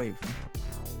 miles away.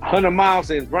 100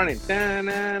 miles and running.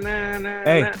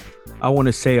 Hey, I want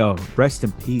to say rest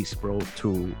in peace, bro,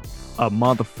 to a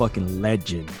motherfucking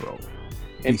legend, bro.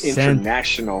 an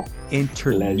international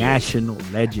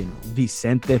legend,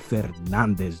 Vicente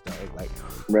Fernandez, dog. Like,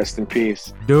 rest in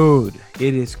peace, dude.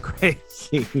 It is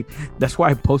crazy. That's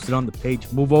why I posted on the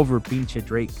page. Move over, pinche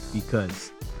Drake,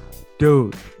 because,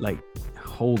 dude, like,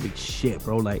 holy shit,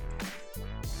 bro. Like,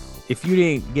 if you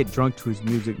didn't get drunk to his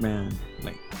music, man,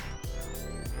 like,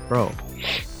 bro.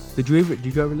 Did you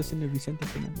ever listen to Vicente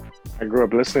Fernandez? I grew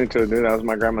up listening to it, dude. That was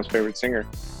my grandma's favorite singer.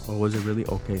 Or was it really?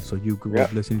 Okay, so you grew Yeah.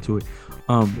 up listening to it.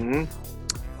 Mm-hmm.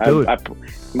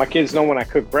 Dude. My kids know when I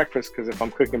cook breakfast because if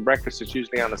I'm cooking breakfast, it's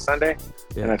usually on a Sunday,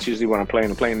 Yeah. and that's usually when I'm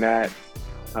playing that.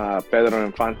 Pedro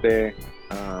Infante,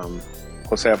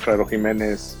 Jose Alfredo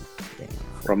Jimenez,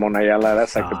 Ramon Ayala.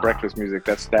 That's like the breakfast music.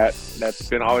 That's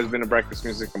always been the breakfast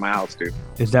music in my house, dude.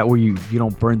 Is that where you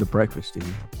don't burn the breakfast, do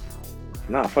you?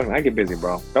 No, fucking, I get busy,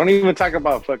 bro. Don't even talk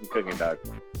about fucking cooking, dog.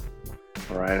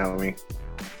 All right, homie.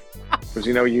 Because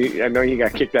I know you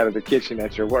got kicked out of the kitchen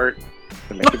at your work.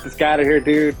 I'm like, get this guy out of here,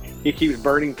 dude. He keeps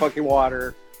burning fucking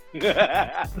water. You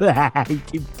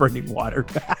keep burning water.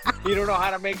 You don't know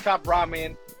how to make top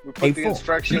ramen. We put Hey, the fool.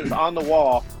 instructions on the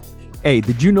wall. Hey,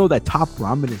 did you know that top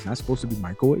ramen is not supposed to be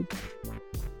microwaved?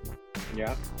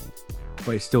 Yeah,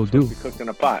 But it still do. be cooked in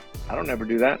a pot. I don't ever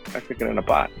do that. I cook it in a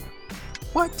pot.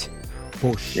 What?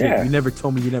 Bullshit. Yeah. You never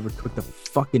told me you never cooked the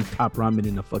fucking top ramen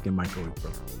in the fucking microwave, bro.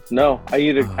 No, I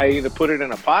either put it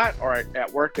in a pot or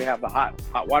at work they have the hot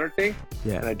water thing,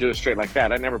 and Yeah. I do it straight like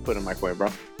that. I never put it in a microwave, bro.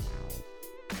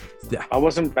 Yeah. I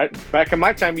wasn't back in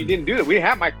my time. You didn't do that. We didn't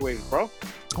have microwaves, bro.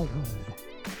 Oh.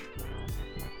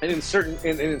 And in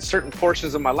certain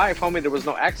portions of my life, homie, there was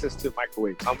no access to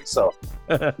microwaves, homie. So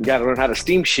you gotta learn how to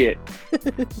steam shit.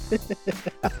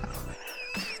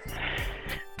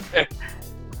 You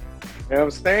know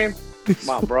what I'm saying? Come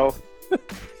on, bro.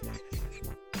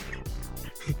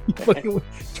 You fucking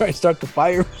try to start the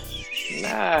fire.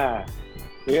 Nah.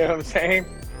 You know what I'm saying?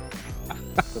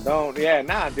 So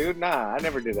dude. Nah, I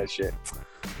never did that shit.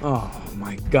 Oh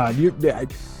my god,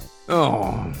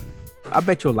 I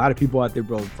bet you a lot of people out there,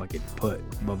 bro, fucking put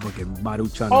motherfucking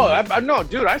Maruchan. Oh, I know,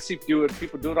 dude. I see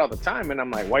people do it all the time, and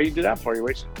I'm like, why you do that for? You're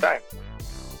wasting time.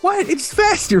 What? It's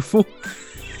faster, fool.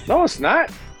 No, it's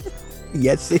not.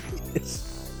 Yes, it is.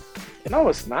 No,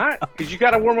 it's not. Because you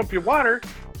got to warm up your water.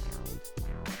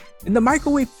 In the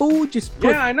microwave, fool, just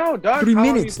put Yeah, I know, dog. 3 How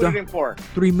long minutes, you put dog. it in for?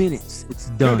 3 minutes. It's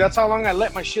done. Dude, that's how long I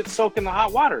let my shit soak in the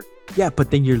hot water. Yeah,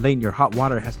 but then you're letting your hot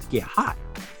water has to get hot.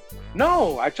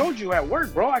 No, I told you at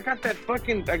work, bro. I got that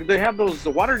fucking. They have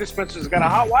the water dispensers that got a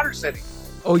hot water setting.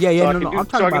 Oh yeah, So I no. can I'm do,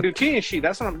 talking so I about can do tea and shit.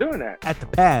 That's what I'm doing at. at the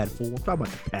pad, fool. I'm talking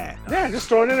about the pad. Yeah, just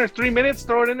throw it in there. 3 minutes.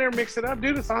 Throw it in there. Mix it up,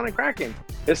 dude. It's on and cracking.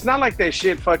 It's not like that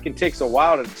shit fucking takes a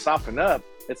while to soften up.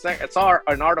 It's like it's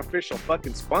an artificial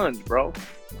fucking sponge, bro.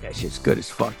 That shit's good as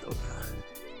fuck though.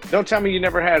 Don't tell me you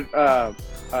never had birria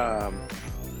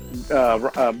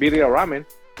ramen.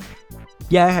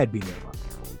 Yeah, I had been there.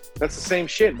 That's the same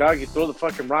shit, dog. You throw the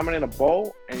fucking ramen in a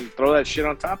bowl and you throw that shit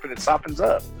on top and it softens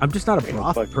up. I'm just not a Ain't no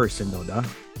broth fucking- person though, dog.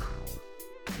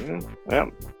 Yeah.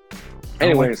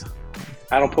 Anyways,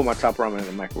 I don't put my top ramen in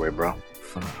the microwave, bro.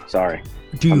 Fuck. Sorry.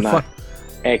 Do you I'm not. fuck?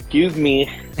 Excuse me.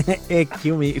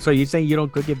 Excuse me. So you're saying you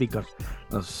don't cook it because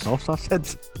of salsa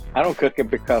sets? I don't cook it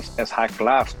because it's high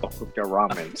class to cook your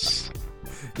ramens.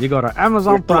 You go to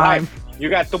Amazon You're too high. Prime. You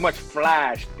got too much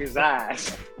flash,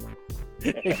 pizzazz.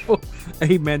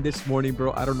 Hey man, this morning,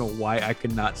 bro, I don't know why I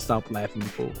could not stop laughing,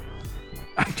 fool.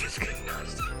 I just could not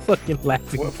stop fucking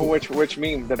laughing. From which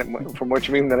meme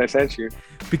that I sent you?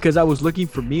 Because I was looking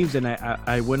for memes and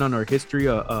I went on our history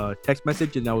text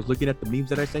message and I was looking at the memes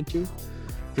that I sent you.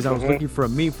 Because I was looking for a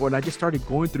meme for it and I just started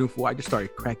going through for I just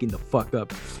started cracking the fuck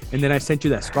up. And then I sent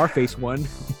you that Scarface one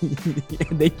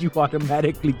and then you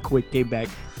automatically came back.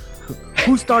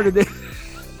 Who started it?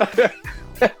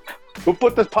 Who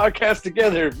put this podcast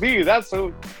together? Me, that's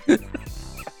who.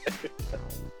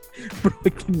 Bro, I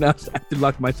cannot. I have to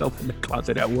lock myself in the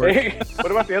closet at work. Hey,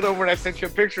 what about the other one when I sent you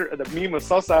a picture of the meme of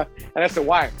Sosa and I said,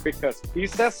 why? Because he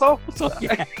says so? So,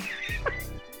 yeah.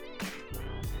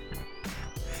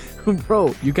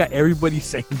 Bro, you got everybody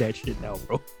saying that shit now,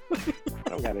 bro. I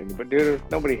don't got any, but dude,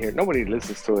 nobody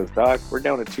listens to us, dog. We're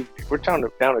down to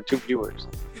two viewers.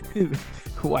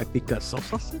 Why? Because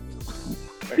Sosa said?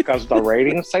 Because the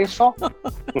ratings say so.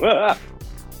 I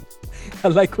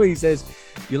like what he says.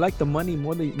 You like the money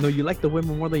more than you like the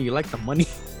women more than you like the money.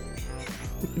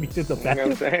 When he's in the You know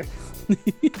what I'm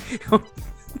bathroom.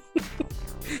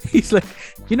 saying? He's like,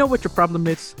 you know what your problem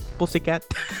is, pussycat?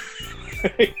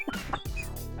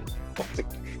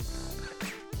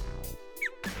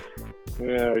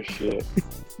 Oh shit.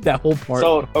 That whole part.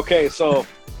 So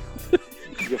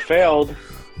you failed.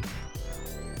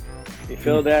 You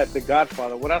failed at The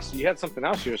Godfather. What else? You had something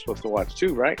else you were supposed to watch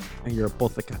too, right? And you're a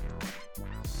pussycat.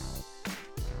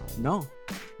 No.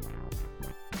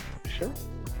 Sure.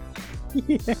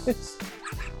 Yes.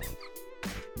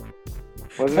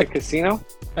 Wasn't it Casino?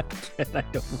 I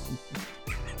don't.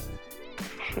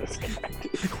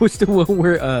 What's the one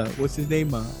where what's his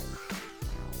name?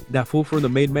 That fool from The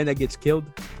Made Man that gets killed.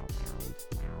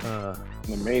 The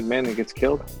main man that gets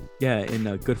killed. Yeah, in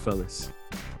Goodfellas.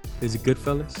 Is it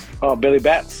Goodfellas? Oh, Billy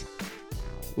Bats.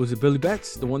 Was it Billy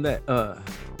Betts, the one that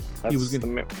That's was gonna- the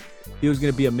mi- he was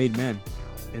gonna be a made man,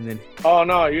 and then Oh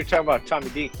no, you're talking about Tommy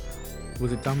D.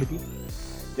 was it Tommy D?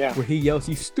 Yeah. Where he yells,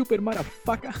 "You stupid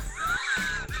motherfucker!"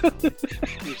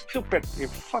 You stupid, you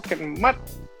fucking mutt.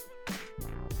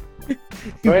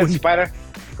 Go ahead, Spider.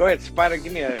 Go ahead, Spider.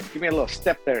 Give me a little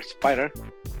step there, Spider.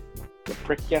 You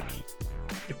prick ya.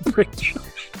 Prick.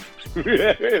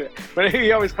 But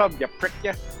he always called him you prick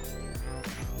ya.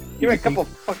 Give me a couple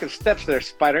fucking steps there,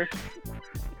 Spider.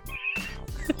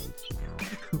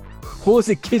 Who was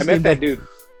it I kissing met that dude.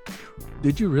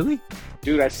 Did you really?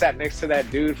 Dude, I sat next to that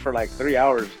dude for like 3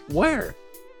 hours. Where?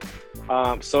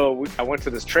 I went to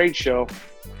this trade show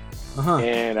Uh-huh.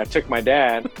 and I took my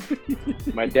dad.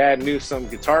 My dad knew some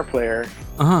guitar player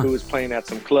Uh-huh. who was playing at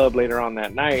some club later on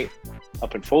that night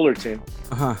up in Fullerton.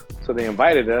 Uh-huh. So they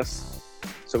invited us.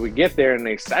 So we get there and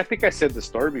I think I said the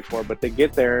story before, but they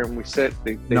get there and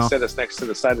they No. set us next to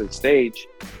the side of the stage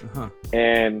Uh-huh.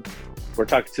 and we're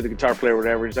talking to the guitar player or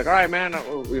whatever. He's like, all right, man,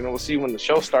 we'll see you when the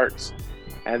show starts.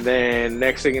 And then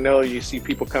next thing you know, you see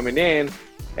people coming in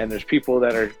and there's people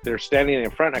they're standing in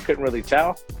front. I couldn't really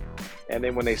tell. And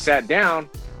then when they sat down,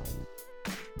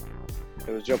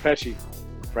 it was Joe Pesci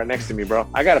right next to me, bro.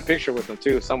 I got a picture with him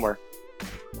too somewhere.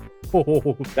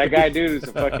 Oh, That guy, dude, is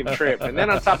a fucking trip. And then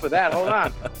on top of that, hold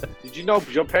on. Did you know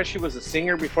Joe Pesci was a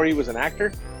singer before he was an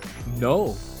actor?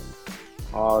 no.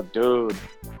 Oh, dude.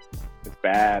 It's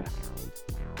bad.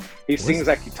 He sings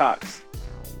like he talks.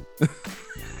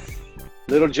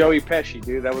 Little Joey Pesci,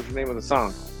 dude. That was the name of the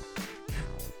song.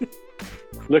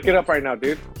 Look it up right now,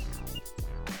 dude.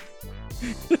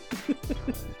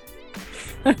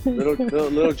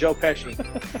 Little Joe Pesci.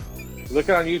 Look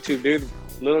it on YouTube, dude.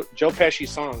 Little Joe Pesci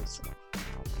songs.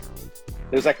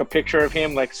 There's like a picture of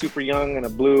him, like super young, and a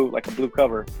blue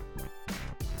cover.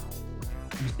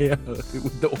 Yeah,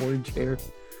 with the orange hair.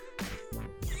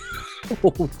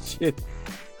 Oh shit.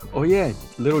 Oh yeah,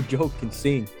 little Joe can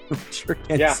sing. Sure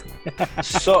can. Yeah. Sing.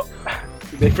 So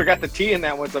they forgot the T in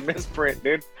that one's a misprint,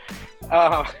 dude.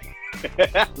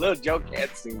 Little Joe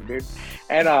can't sing, dude.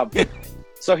 And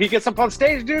so he gets up on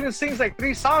stage, dude, and sings like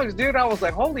 3 songs, dude. I was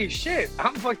like, holy shit,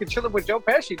 I'm fucking chilling with Joe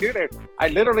Pesci, dude. And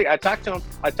I talked to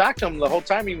him the whole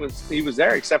time he was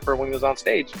there, except for when he was on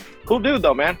stage. Cool dude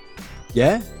though, man.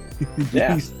 Yeah.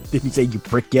 Yeah. Did he say you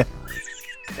prick? Yeah.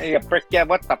 Hey, you prick, yeah,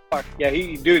 what the fuck? Yeah,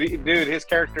 dude, his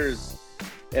character's,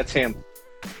 it's him.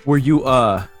 Were you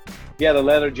Yeah, the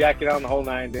leather jacket on, the whole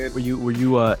nine, dude. were you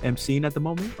emceeing at the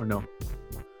moment or no?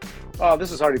 Oh,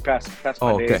 this is already past my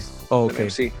Oh okay. days. Oh as an okay.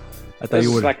 MC. I thought This you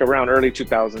is would. like around early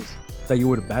 2000s. Thought you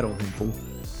would have battled him, fool.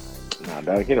 Nah,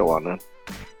 dog, you don't want none.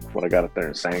 Would have got up there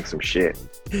and sang some shit.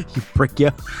 You prick,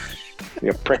 yeah.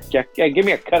 You prick, yeah. Yeah, give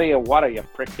me a cut of your water, you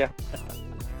prick, yeah.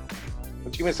 Don't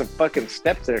you give me some fucking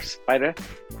steps there, Spider.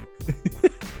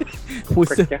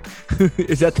 What's Prick, that? yeah.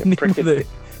 Is that the name Prick of the? it.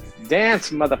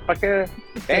 Dance, motherfucker.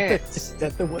 Dance. Is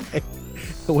that the one?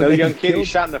 The No that young he kid, he killed?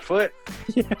 shot in the foot.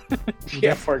 Yeah.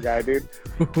 Yeah, poor guy, dude.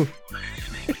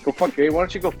 Go fuck. Hey, why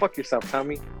don't you go fuck yourself,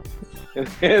 Tommy? And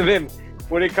then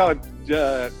what do you call it?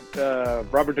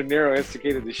 Robert De Niro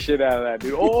instigated the shit out of that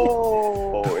dude.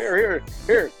 Oh, here.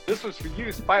 This was for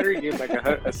you, Spider. He gave like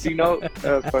a C note.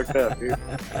 That was fucked up, dude.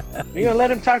 You gonna let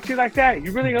him talk to you like that?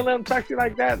 You really gonna let him talk to you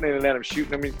like that? And then let him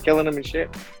shooting him and killing him and shit.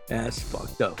 That's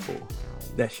fucked up, fool.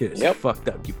 That shit is Yep. fucked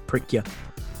up. You prick, yeah.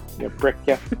 You prick,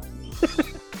 yeah.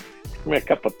 Give me a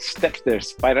couple steps there,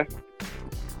 Spider.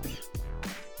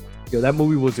 Yo, that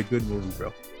movie was a good movie,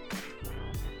 bro.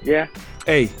 Yeah.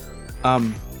 Hey,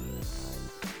 I'm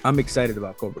excited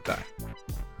about Cobra Kai.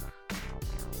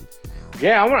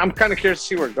 Yeah, I'm kind of curious to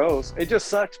see where it goes. It just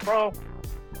sucks, bro.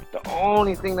 The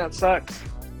only thing that sucks,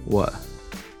 What?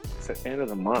 it's the end of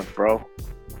the month, bro.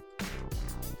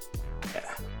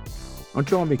 Aren't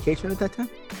you on vacation at that time?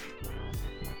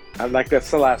 I'm like, that's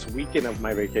the last weekend of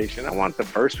my vacation. I want the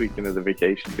first weekend of the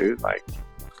vacation, dude. Like,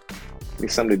 need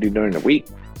something to do during the week.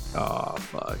 Oh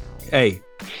fuck. Hey,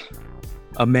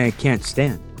 a man can't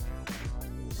stand.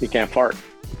 You can't fart.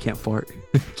 He can't fart.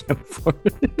 He can't fart.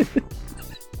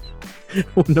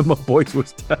 One of my boys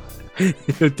was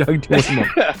talking to him.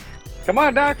 Come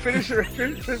on, Doc. Finish the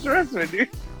rest of it, dude.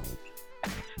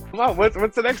 Come on. What's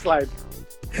the next slide?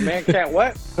 A man can't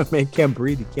what? A man can't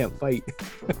breathe. He can't fight.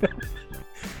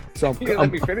 So You didn't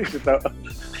let me finish it, though.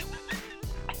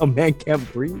 a man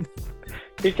can't breathe.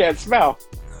 He can't smell.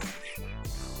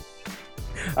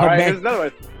 All right, man- here's another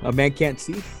one. A man can't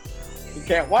see. He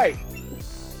can't wipe.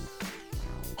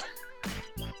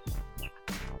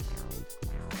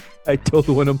 I told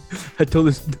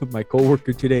this to my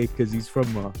coworker today because he's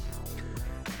from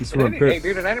He's Hey, from Perth.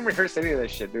 dude, and I didn't rehearse any of that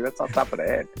shit, dude. That's on top of the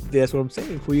head. That's what I'm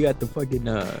saying. Fool, you got the fucking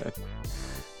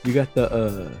you got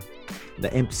the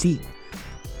MC.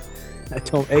 I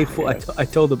told I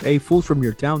told him, hey, fools from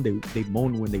your town, they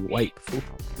moan when they wipe. Fool.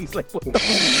 He's like, what the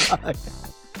fuck?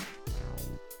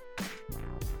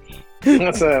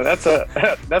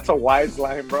 That's a wise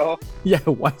line, bro. Yeah,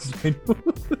 wise man.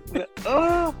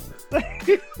 Oh.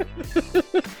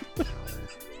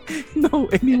 No,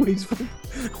 anyways, fool,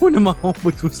 one of my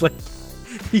homeboys was like,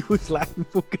 he was laughing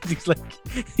because he's like,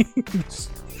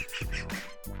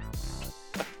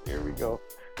 Here we go,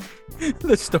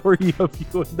 the story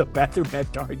of you in the bathroom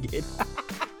at Target.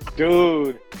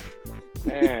 dude.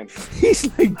 Man, He's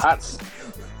like, hot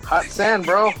sand,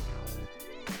 bro.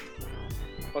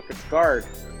 Fucking scarred.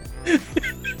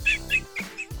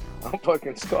 I'm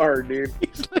fucking scarred, dude.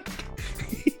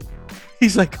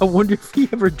 he's like, I wonder if he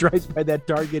ever drives by that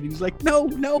Target. He's like, no.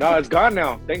 No, it's gone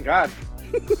now. Thank God.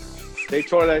 They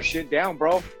tore that shit down,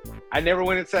 bro. I never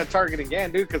went into that Target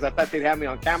again, dude, because I thought they'd have me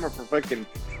on camera for fucking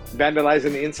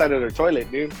vandalizing the inside of their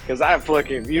toilet, dude. Because I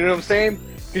fucking, you know what I'm saying?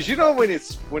 Because you know when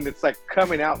it's like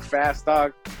coming out fast,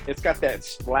 dog, it's got that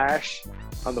splash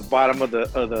on the bottom of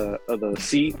the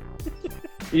seat.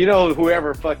 You know,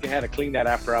 whoever fucking had to clean that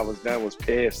after I was done was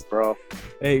pissed, bro.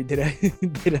 Hey, did I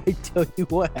tell you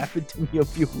what happened to me a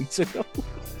few weeks ago?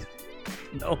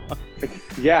 No.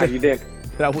 Yeah, you did.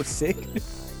 That I was sick.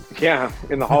 Yeah,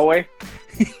 in the hallway.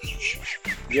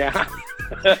 Yeah.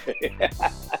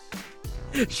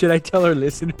 Should I tell our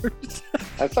listeners?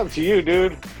 That's up to you,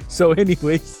 dude. So,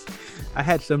 anyways, I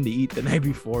had something to eat the night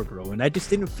before, bro, and I just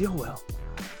didn't feel well.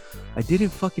 I didn't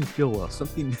fucking feel well.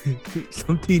 Something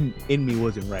in me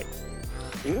wasn't right.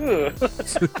 Ugh.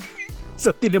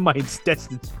 Something in my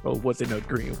intestines, bro, wasn't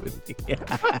agreeing with me.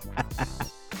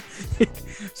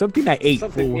 Something I ate.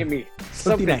 Something in me.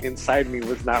 Something inside me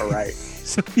was not right.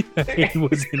 Something I ate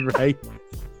wasn't right.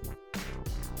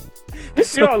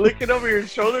 You're all looking over your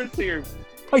shoulder to your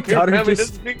daughter family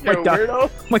just doesn't think you're a weirdo.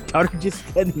 my daughter just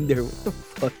standing there. What the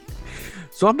fuck?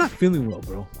 So I'm not feeling well,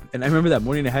 bro. And I remember that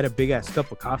morning I had a big ass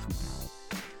cup of coffee.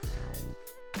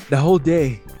 The whole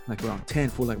day, like around 10,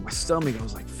 for like my stomach, I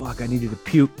was like, fuck, I needed to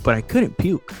puke, but I couldn't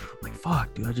puke. I'm like,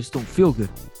 fuck, dude, I just don't feel good.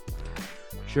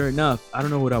 Sure enough, I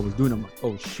don't know what I was doing. I'm like,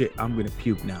 oh shit, I'm gonna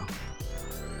puke now.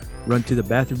 Run to the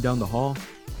bathroom down the hall,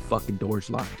 fucking door's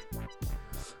locked.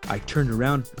 I turned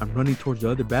around, I'm running towards the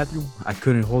other bathroom. I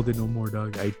couldn't hold it no more,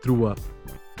 dog. I threw up.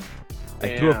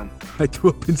 I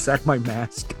threw up inside my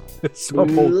mask. So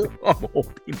I'm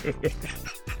holding it.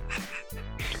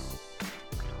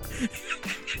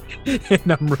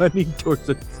 And I'm running towards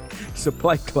the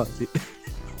supply closet.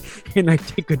 And I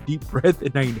take a deep breath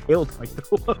and I inhaled my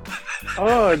throw up.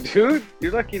 Oh, dude,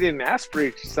 you're lucky you didn't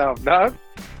aspirate yourself, dog.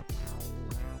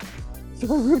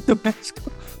 So I ripped the mask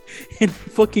off and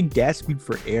fucking gasping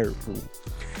for air, fool.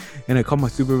 And I call my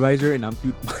supervisor and I'm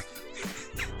dude.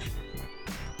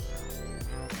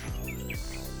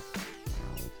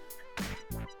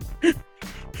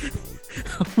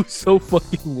 I was so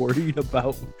fucking worried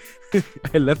about.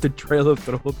 I left a trail of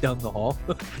throw up down the hall.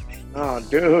 Oh,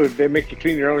 dude, they make you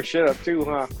clean your own shit up too,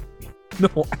 huh?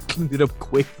 No, I cleaned it up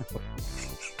quick, bro.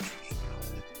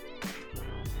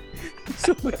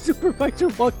 So my supervisor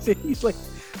walks in. He's like,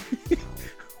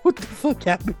 "What the fuck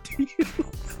happened to you?"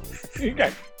 You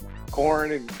got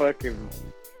corn and fucking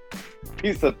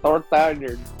piece of torta in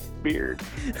your beard.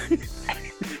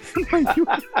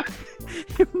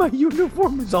 My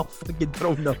uniform is all fucking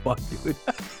thrown up on, dude.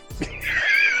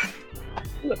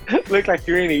 Look like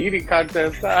you're in an eating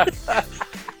contest, huh?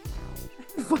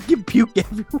 Fucking puke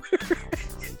everywhere.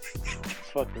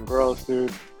 Fucking gross,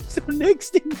 dude. So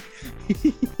next thing,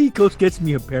 he goes gets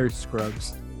me a pair of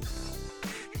scrubs.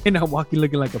 And I'm walking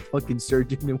looking like a fucking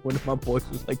surgeon. And one of my boys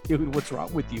was like, dude, what's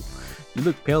wrong with you? You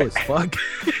look pale as fuck.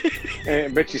 And I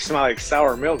bet you smell like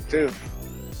sour milk, too.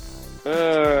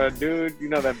 Dude, you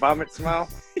know that vomit smell?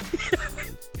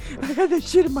 I had that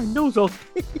shit in my nose all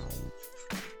day.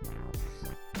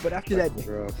 But after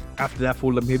that,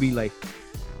 fool, maybe like,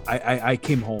 I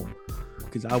came home.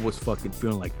 Because I was fucking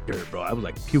feeling like dirt, bro. I was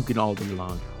like puking all day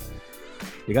long.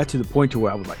 It got to the point to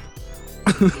where I was like...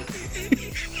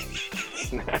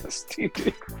 Nasty,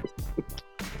 dude.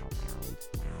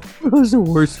 It was the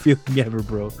worst feeling ever,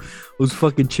 bro. Those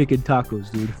fucking chicken tacos,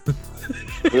 dude.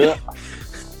 Yeah.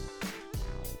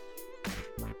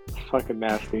 Fucking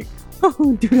nasty.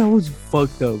 Oh, dude, I was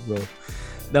fucked up, bro.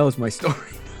 That was my story.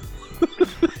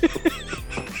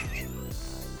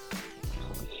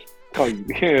 Oh,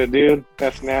 yeah, dude.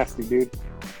 That's nasty, dude.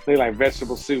 They like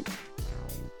vegetable soup.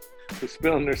 They're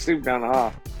spilling their soup down the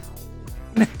hall.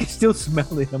 I can still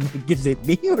smell it. I'm like, is it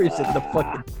me or is it the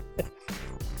fucking?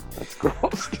 That's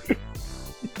gross, dude.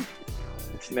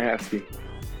 It's nasty.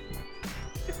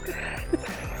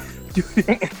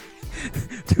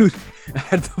 Dude, I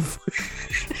had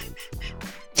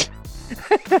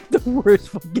the worst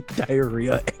fucking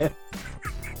diarrhea ever.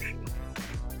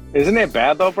 Isn't it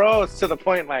bad though, bro? It's to the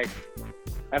point like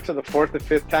after the 4th or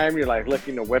 5th time, you're like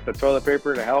looking to wet the toilet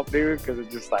paper to help, dude, because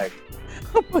it's just like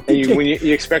and when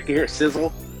you expect to hear it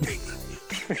sizzle.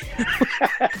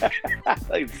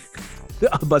 Like,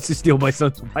 I'm about to steal my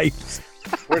son's wipes.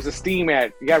 where's the steam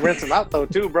at? You gotta rinse them out though,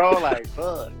 too, bro. Like,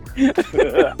 fuck.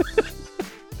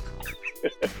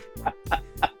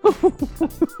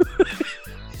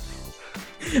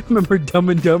 Remember Dumb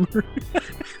and Dumber?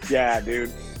 Yeah,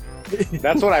 dude.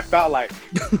 That's what I felt like.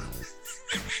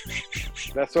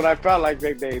 That's what I felt like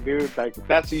that day, dude. Like,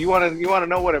 that's you want to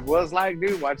know what it was like,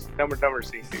 dude? Watch the Dumb and Dumber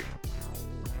scene, dude.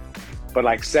 But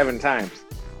like 7 times.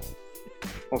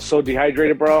 I was so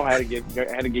dehydrated, bro. I had to get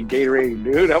Gatorade,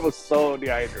 dude. I was so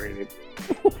dehydrated.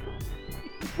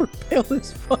 We're pale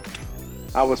as fuck.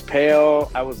 I was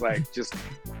pale. I was like, just,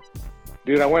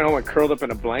 dude. I went home and curled up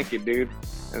in a blanket, dude,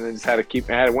 and then just had to keep.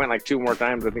 I went like 2 more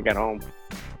times. I think at home.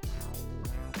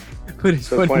 But it's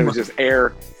So the point was just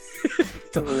air.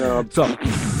 So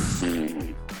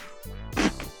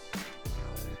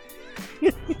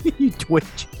you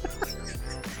twitch.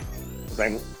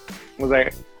 Was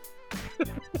I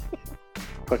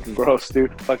fucking gross,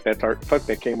 dude? Fuck that Tart. Fuck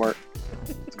that Kmart.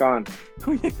 It's gone.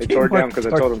 Oh, yeah, They tore it down because I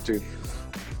Tart. told them to.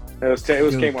 It was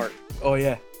Dude. Kmart. Oh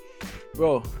yeah,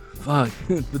 bro. Fuck.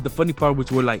 But the funny part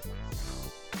was we're like,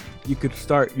 you could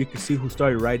see who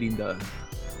started writing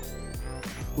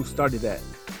who started that.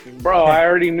 Bro, I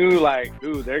already knew, like,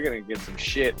 dude, they're gonna get some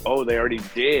shit. Oh, they already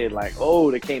did. Like, oh,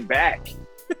 they came back.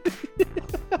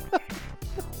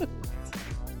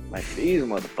 Like, these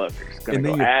motherfuckers gonna And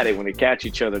then go at it when they catch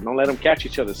each other. Don't let them catch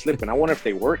each other slipping. I wonder if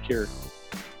they work here.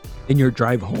 In your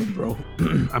drive home, bro.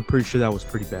 I'm pretty sure that was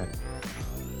pretty bad.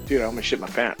 Dude, I'm gonna shit my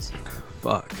pants.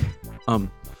 Fuck.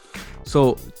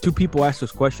 So 2 people asked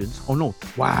us questions. Oh no.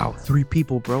 Wow. 3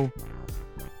 people, bro.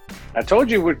 I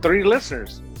told you we're 3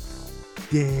 listeners.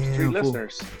 Damn. 3 fool.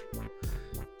 listeners.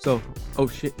 So, oh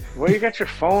shit. Well, you got your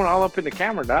phone all up in the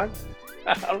camera, dog.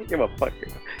 I don't give a fuck.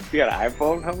 You got an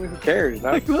iPhone? How many cares,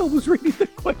 dog? Like, I was reading the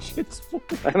questions.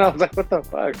 And I was like, what the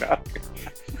fuck, dog?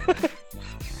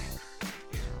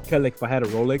 Kind of like if I had a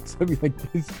Rolex, I'd be like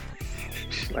this.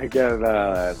 Like,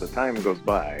 as the time goes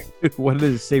by. What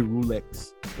does it say,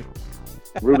 Rolex?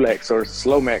 Rolex or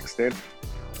Slomex, dude.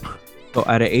 So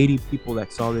out of 80 people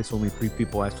that saw this, only 3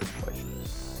 people asked us questions.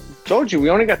 Told you, we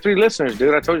only got 3 listeners,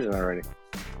 dude. I told you that already.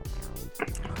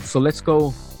 So let's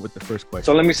go with the first question.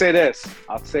 So let me say this.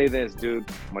 I'll say this, dude.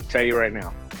 I'm going to tell you right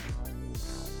now.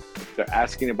 If they're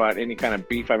asking about any kind of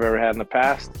beef I've ever had in the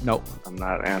past, No. I'm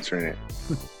not answering it.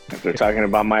 If they're talking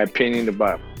about my opinion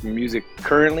about music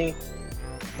currently,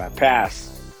 I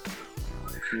pass.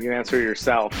 You can answer it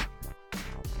yourself.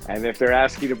 And if they're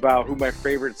asking about who my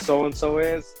favorite so-and-so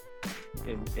is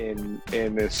in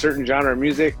a certain genre of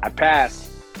music, I pass.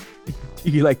 Do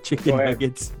you like chicken Go ahead.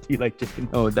 nuggets? Do you like chicken?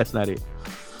 No, that's not it.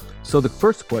 So the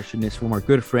first question is from our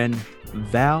good friend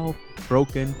Val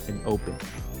Broken and Open.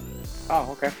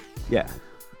 Oh, okay. Yeah.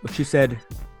 But she said,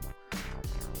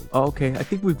 oh, okay, I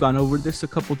think we've gone over this a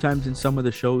couple times in some of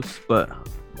the shows, but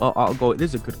I'll go.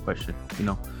 This is a good question. You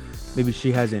know, maybe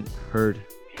she hasn't heard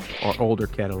our older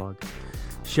catalog.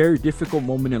 Share your difficult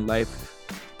moment in life.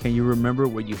 Can you remember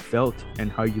what you felt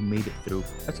and how you made it through?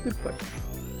 That's a good question.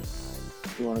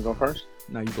 You want to go first?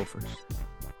 Now you go first.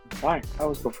 Why? I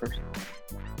always go first.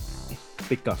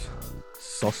 Because.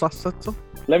 So.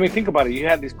 Let me think about it. You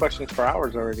had these questions for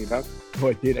hours already, Doug. Oh,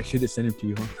 I did. I should have sent him to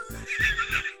you,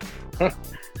 huh?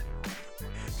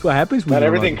 That's what happens when Not you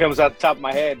everything log comes out the top of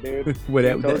my head, dude. in.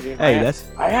 Whatever. I told you. Hey,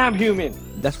 I am human.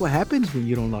 that's what happens when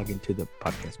you don't log into the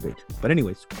podcast page. But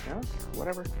anyways, Yeah,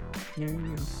 whatever. yeah, you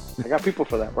know, I got people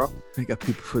for that, bro. I got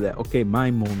people for that. Okay,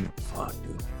 my moment. Fuck,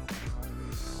 dude.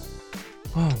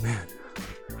 Oh man.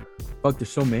 Fuck, there's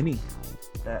so many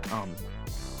that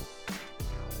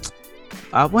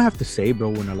I will have to say, bro,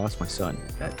 when I lost my son,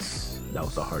 that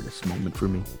was the hardest moment for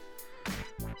me.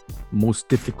 Most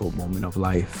difficult moment of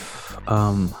life.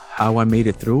 How I made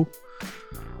it through?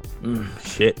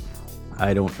 Shit.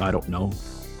 I don't know.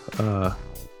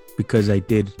 Because I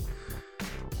did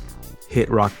hit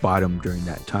rock bottom during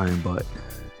that time, but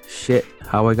shit,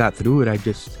 how I got through it, I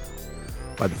just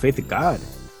by the faith of God.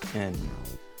 And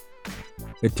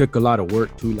it took a lot of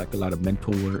work too, like a lot of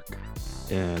mental work,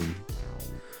 and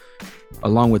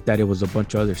along with that, it was a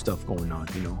bunch of other stuff going on,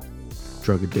 you know,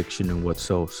 drug addiction and what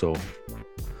so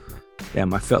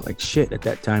damn, I felt like shit at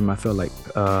that time. I felt like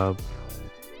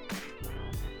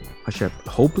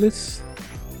hopeless.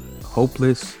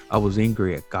 I was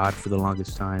angry at God for the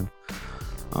longest time.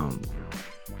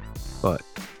 But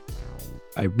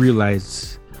I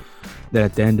realized that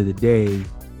at the end of the day,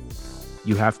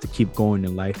 you have to keep going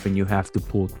in life, and you have to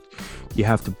pull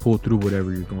through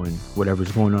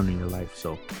whatever's going on in your life.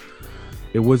 So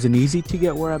it wasn't easy to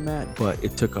get where I'm at, but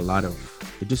it took a lot of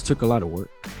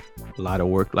work, a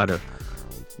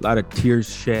lot of tears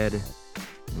shed,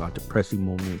 a lot of depressing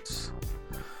moments,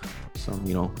 some,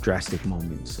 drastic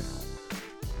moments, and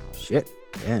shit.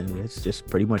 Yeah, that's just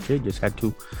pretty much it.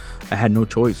 I had no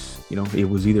choice. It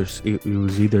was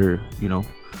either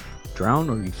drown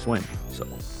or you swim. So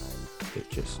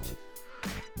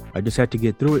I just had to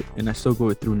get through it, and I still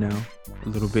go through now, a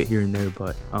little bit here and there.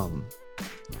 But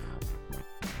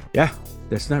yeah,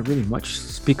 that's not really much to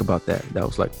speak about that. That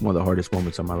was like one of the hardest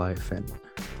moments of my life, and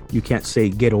you can't say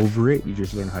get over it. You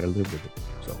just learn how to live with it.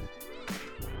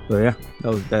 So yeah,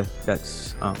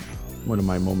 that's one of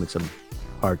my moments of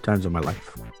hard times of my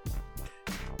life.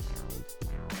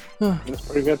 That's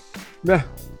pretty good. Yeah.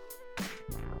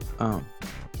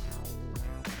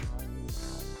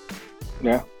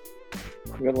 Yeah,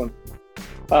 good one.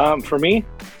 For me,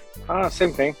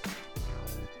 same thing.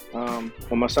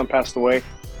 When my son passed away,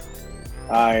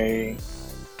 I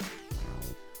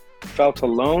felt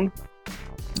alone.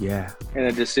 Yeah. In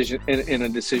a decision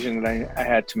that I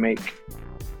had to make,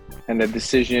 and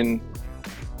the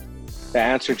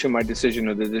answer to my decision,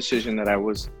 or the decision that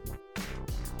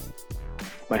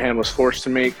my hand was forced to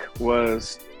make,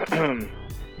 was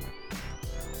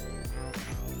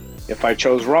if I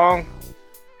chose wrong,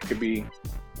 it could be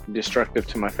destructive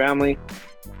to my family.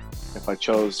 If I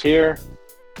chose here,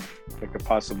 it could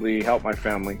possibly help my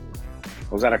family.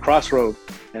 I was at a crossroad,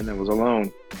 and I was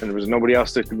alone, and there was nobody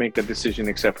else that could make that decision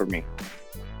except for me.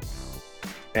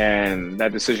 And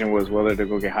that decision was whether to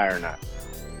go get high or not.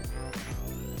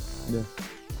 Yeah.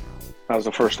 That was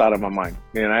the first thought of my mind.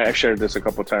 And I shared this a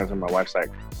couple of times, and my wife's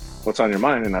like, "What's on your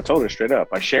mind?" And I told her straight up.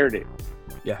 I shared it.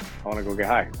 Yeah. I want to go get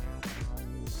high.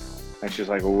 And she's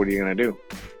like, "Well, what are you going to do?"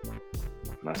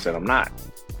 And I said, "I'm not."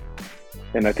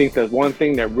 And I think the one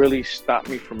thing that really stopped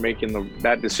me from making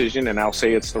that decision, and I'll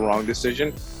say it's the wrong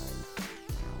decision,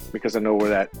 because I know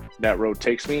where that road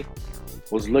takes me,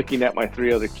 was looking at my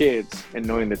 3 other kids and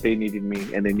knowing that they needed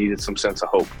me, and they needed some sense of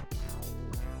hope.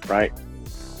 Right?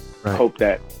 Hope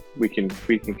that we can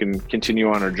continue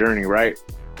on our journey, right?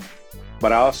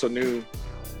 But I also knew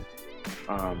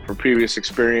from previous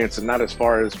experience, and not as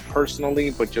far as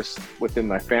personally, but just within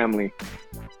my family,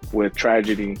 with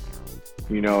tragedy,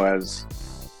 as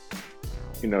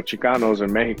Chicanos or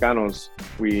Mexicanos,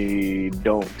 we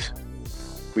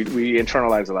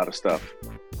internalize a lot of stuff.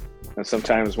 And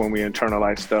sometimes when we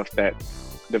internalize stuff, that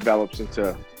develops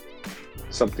into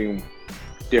something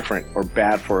different or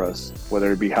bad for us,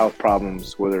 whether it be health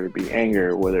problems, whether it be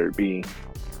anger, whether it be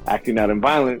acting out in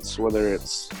violence, whether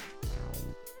it's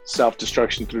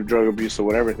self-destruction through drug abuse or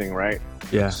whatever thing, right?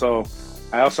 Yeah. So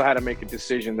I also had to make a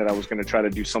decision that I was going to try to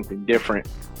do something different,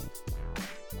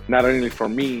 not only for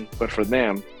me, but for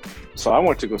them. So I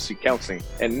went to go seek counseling,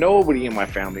 and nobody in my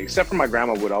family, except for my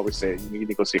grandma, would always say, "You need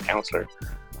to go see a counselor."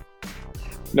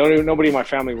 Nobody in my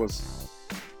family was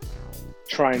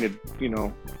trying to,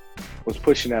 was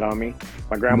pushing that on me.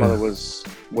 My grandmother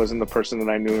wasn't the person that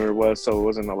I knew her was, so it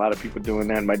wasn't a lot of people doing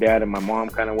that. And my dad and my mom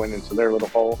kind of went into their little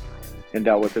hole and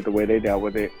dealt with it the way they dealt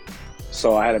with it.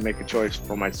 So I had to make a choice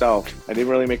for myself. I didn't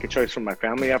really make a choice for my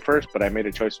family at first, but I made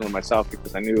a choice for myself,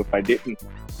 because I knew if I didn't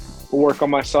work on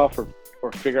myself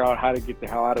or figure out how to get the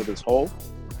hell out of this hole,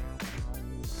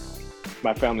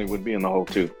 my family would be in the hole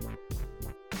too.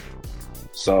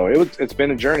 So it's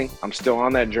been a journey. I'm still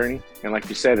on that journey. And like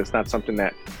you said, it's not something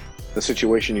that the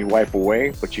situation you wipe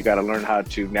away, but you got to learn how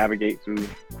to navigate through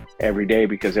every day,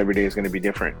 because every day is going to be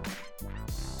different.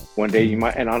 One day you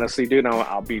might, and honestly, dude,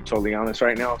 I'll be totally honest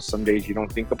right now. Some days you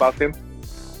don't think about them.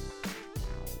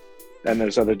 And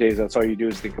there's other days that's all you do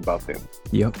is think about them.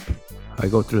 Yep. I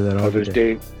go through that all the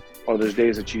day. There's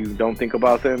days that you don't think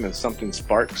about them, and something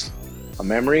sparks a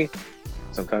memory.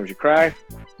 Sometimes you cry,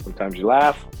 sometimes you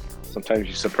laugh, sometimes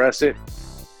you suppress it.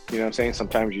 You know what I'm saying?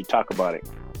 Sometimes you talk about it.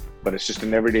 But it's just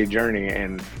an everyday journey,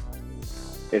 and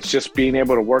it's just being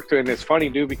able to work through it. And it's funny,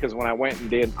 dude, because when I went and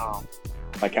did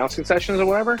my counseling sessions or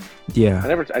whatever,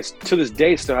 I to this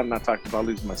day still have not talked about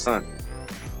losing my son.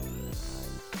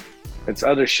 It's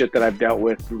other shit that I've dealt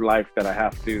with through life that I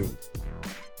have to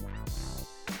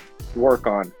work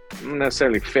on. Not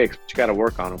necessarily fix, but you got to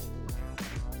work on them.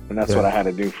 And that's what I had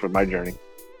to do for my journey.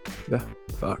 Yeah.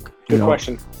 Fuck. Good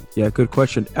question. Yeah, good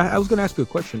question. I was gonna ask you a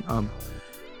question.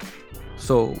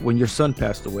 So when your son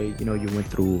passed away, you went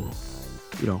through,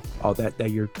 all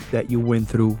that you went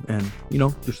through, and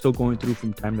you're still going through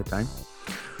from time to time.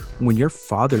 When your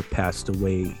father passed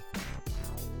away,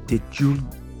 did you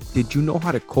know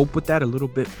how to cope with that a little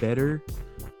bit better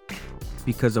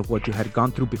because of what you had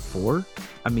gone through before?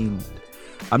 I mean,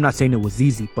 I'm not saying it was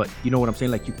easy, but you know what I'm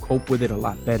saying? Like, you cope with it a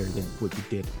lot better than what you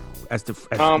did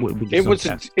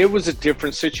it was a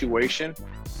different situation.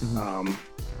 Mm-hmm.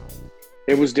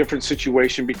 It was a different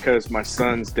situation because my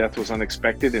son's death was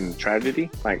unexpected and tragedy.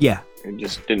 Like, yeah, I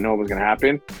just didn't know it was going to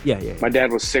happen. Yeah. My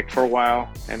dad was sick for a while,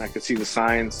 and I could see the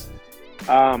signs.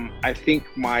 I think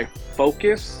my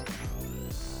focus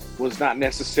was not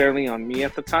necessarily on me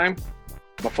at the time.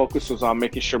 My focus was on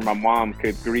making sure my mom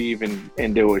could grieve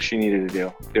and do what she needed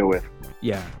to deal with.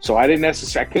 Yeah. So I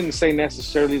couldn't say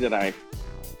necessarily that I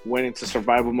went into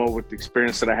survival mode with the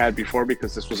experience that I had before,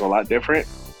 because this was a lot different.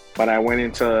 But I went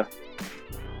into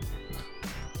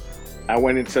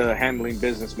handling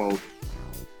business mode.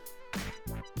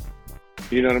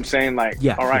 You know what I'm saying? Like,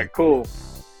 yeah, all right, cool.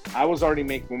 I was already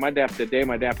the day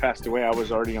my dad passed away, I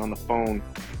was already on the phone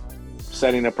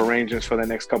setting up arrangements for the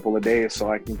next couple of days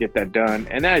so I can get that done.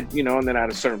 And that, and then at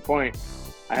a certain point,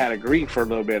 I had to grieve for a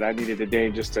little bit. I needed a day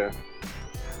just to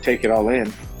take it all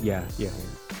in. Yeah.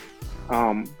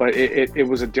 But it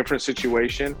was a different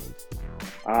situation.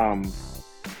 I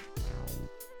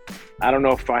don't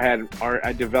know if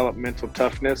I developed mental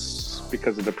toughness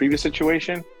because of the previous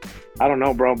situation. I don't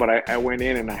know, bro, but I went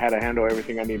in and I had to handle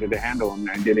everything I needed to handle, and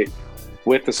I did it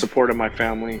with the support of my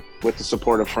family, with the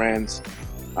support of friends,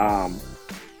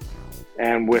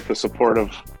 and with the support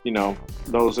of,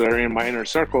 those that are in my inner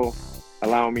circle,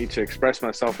 allowing me to express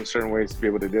myself in certain ways to be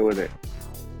able to deal with it.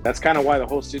 That's kind of why the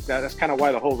whole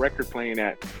record playing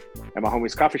at my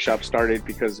homie's coffee shop started,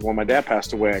 because when my dad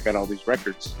passed away, I got all these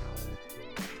records.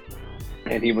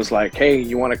 And he was like, hey,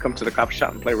 you want to come to the coffee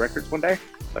shop and play records one day? I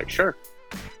was like, sure.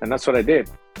 And that's what I did.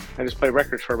 I just played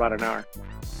records for about an hour.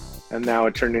 And now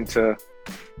it turned into,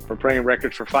 we're playing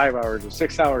records for 5 hours or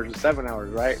 6 hours or 7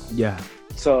 hours, right? Yeah.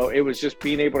 So it was just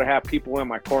being able to have people in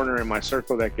my corner, in my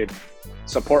circle, that could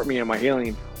support me in my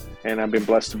healing. And I've been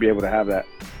blessed to be able to have that.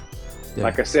 Yeah.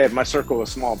 Like I said, my circle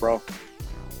is small, bro.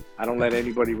 I don't let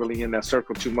anybody really in that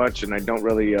circle too much, and I don't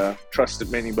really trust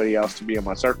anybody else to be in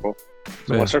my circle.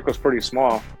 So my circle's pretty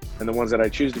small, and the ones that I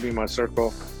choose to be in my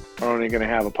circle are only going to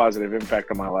have a positive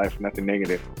impact on my life, nothing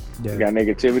negative. Yeah. You got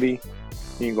negativity,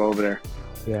 you can go over there.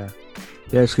 Yeah.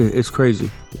 Yeah, it's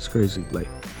crazy. It's crazy. Like,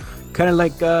 kind of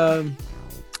like,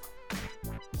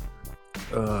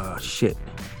 shit.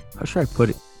 How should I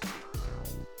put it?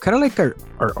 Kind of like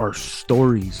our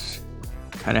stories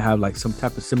kind of have like some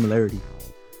type of similarity,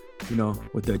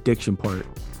 with the addiction part.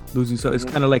 Losing so it's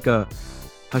kind of like a,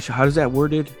 how does that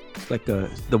worded? It's like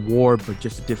the war, but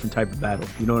just a different type of battle.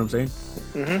 You know what I'm saying?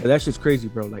 Mm-hmm. But that's just crazy,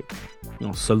 bro. Like,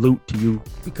 salute to you,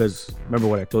 because remember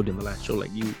what I told you in the last show.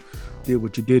 Like, you did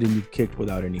what you did and you kicked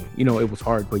without any. It was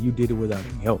hard, but you did it without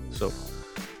any help. So,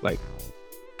 like,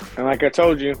 and like I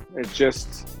told you, it's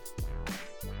just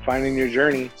finding your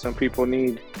journey. Some people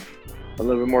need a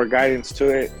little bit more guidance to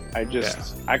it. I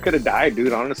could have died,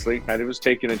 dude. Honestly, I was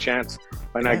taking a chance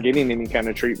by not getting any kind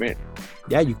of treatment.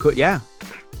 Yeah, you could. Yeah.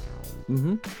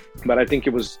 Mm-hmm. But I think it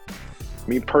was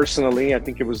me personally. I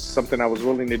think it was something I was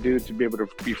willing to do to be able to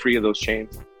be free of those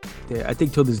chains. Yeah, I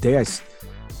think till this day, I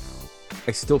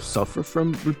still suffer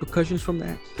from repercussions from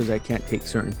that, because I can't take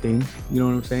certain things. You know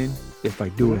what I'm saying? If I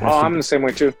do it, I'm the same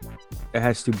way too. It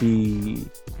has to be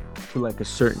to like a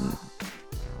certain,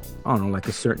 I don't know, like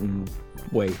a certain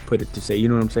way, put it to say, you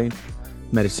know what I'm saying?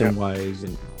 Medicine wise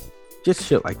and just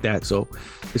shit like that. So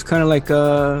it's kind of like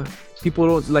people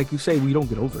don't, like you say, we don't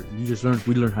get over it. We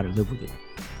learn how to live with it.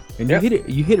 And you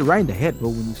hit it right in the head, bro,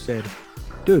 when you said,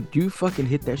 dude, you fucking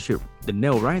hit that shit, the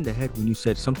nail right in the head, when you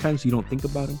said sometimes you don't think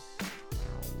about it,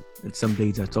 and some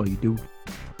days that's all you do.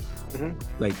 Mm-hmm.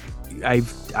 Like, I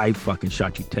fucking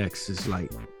shot you texts. It's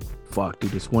like, fuck,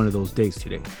 dude, it's one of those days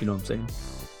today. You know what I'm saying?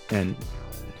 And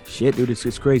shit, dude,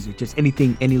 it's crazy. Just any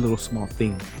little small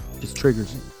thing just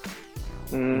triggers it.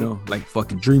 Mm-hmm. Like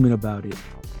fucking dreaming about it,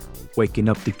 waking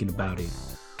up thinking about it,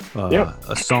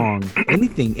 a song,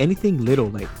 anything little,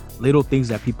 like little things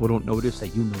that people don't notice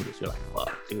that you notice. You're like,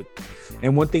 fuck, dude.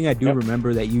 And one thing I do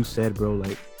remember that you said, bro,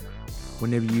 like,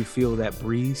 whenever you feel that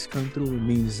breeze come through, it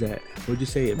means that, what'd you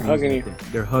say? It means hugging you.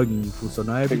 They're hugging you. So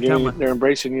now they're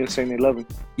embracing you and saying they love you.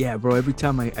 Yeah, bro. Every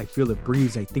time I feel a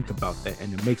breeze, I think about that,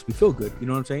 and it makes me feel good. You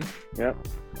know what I'm saying? Yeah.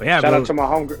 But yeah, shout out to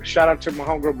my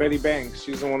homegirl Betty Banks.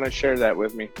 She's the one that shared that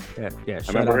with me. Yeah. I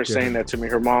remember her saying that to me.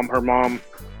 Her mom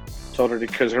Told her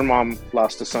because her mom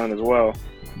lost a son as well.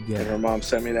 Yeah. And her mom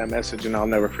sent me that message, and I'll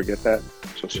never forget that.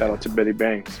 So shout out to Betty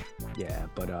Banks. Yeah,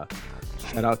 but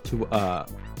shout out to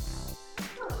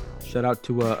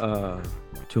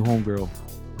homegirl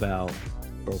Val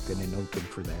Broken and Open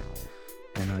for that.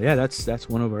 And yeah, that's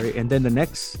one of our. And then the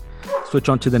next, switch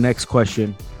on to the next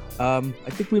question. I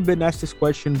think we've been asked this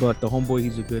question, but the homeboy,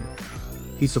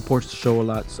 he supports the show a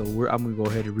lot, so I'm gonna go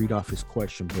ahead and read off his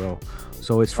question, bro.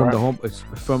 So it's from the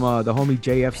homie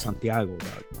JF Santiago,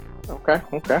 dog.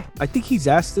 Okay. I think he's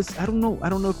asked us. I don't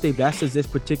know if they've asked us this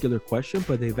particular question,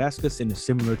 but they've asked us in a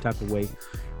similar type of way.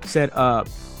 Said,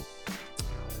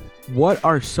 what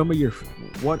are some of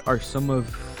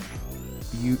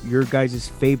your guys'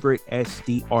 favorite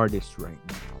SD artists right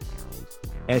now?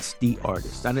 SD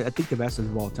artists. I think they've asked us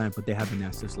of all time, but they haven't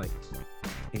asked us like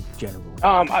in general.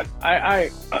 I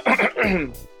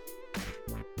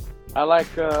like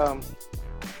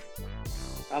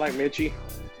Mitchie.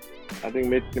 I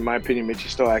think in my opinion,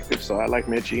 Mitchie's still active, so I like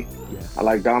Mitchie. Yeah. I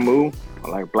like Damu. I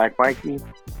like Black Mikey.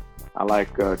 I like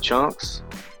Chunks.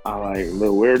 I like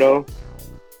Lil Weirdo.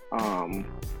 I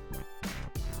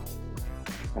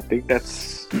think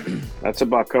that's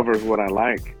about covers what I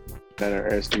like that are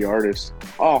SD artists.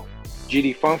 Oh,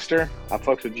 GD Funkster. I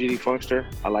fucks with GD Funkster.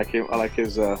 I like him. I like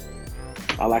his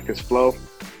flow.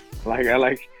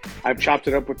 I've chopped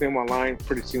it up with him online.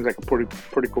 Seems like a pretty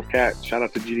cool cat. Shout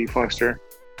out to GD Funkster.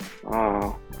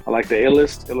 I like the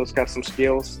Illest. Illest got some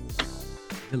skills.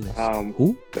 Illest.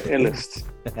 Who? The Illest.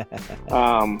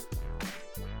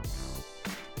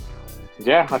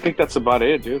 Yeah, I think that's about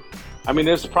it, dude. I mean,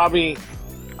 there's probably,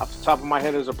 off the top of my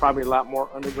head, there's probably a lot more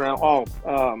underground.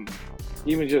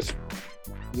 Even just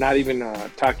not even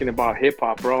talking about hip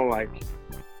hop, bro. Like,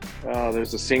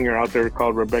 there's a singer out there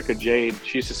called Rebecca Jade.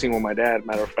 She used to sing with my dad,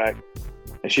 matter of fact,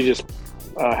 and she just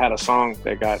had a song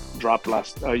that got dropped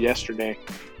yesterday,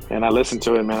 and I listened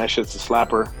to it, man. That shit's a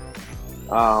slapper.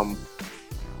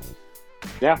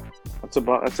 Yeah, that's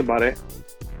about it.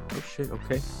 Oh shit.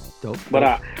 Okay. Dope. But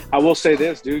I will say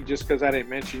this, dude, just because I didn't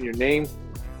mention your name,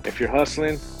 if you're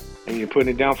hustling and you're putting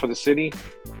it down for the city,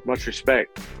 much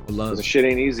respect. Because the shit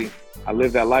ain't easy. I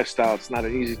live that lifestyle. It's not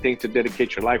an easy thing to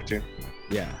dedicate your life to.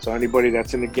 Yeah. So anybody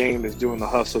that's in the game that's doing the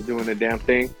hustle, doing the damn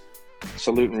thing,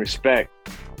 salute and respect.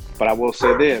 But I will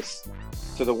say this,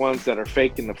 to the ones that are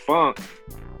faking the funk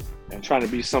and trying to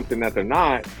be something that they're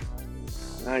not,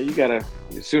 you gotta,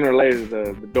 sooner or later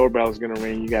the doorbell is gonna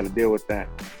ring. You gotta deal with that.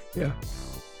 Yeah.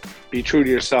 Be true to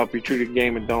yourself. Be true to the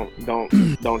game, and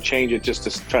don't change it just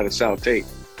to try to sell tape.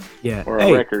 Yeah. Or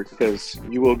a record, because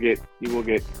you will get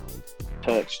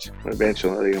touched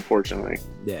eventually, unfortunately.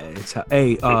 Yeah. It's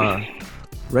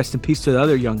rest in peace to the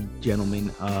other young gentleman.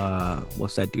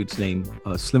 What's that dude's name?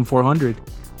 Slim 400.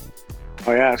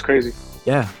 Oh yeah, it's crazy.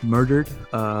 Yeah, murdered.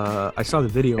 I saw the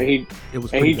video. And it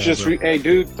was. And he bad, just, bro.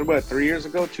 dude, what, 2 years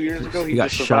ago, he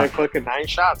got just survived shot. fucking 9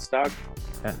 shots, dog.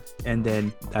 Yeah. And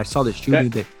then I saw the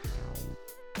shooting that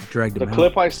dragged him out.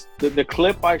 The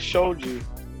clip I showed you,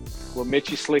 what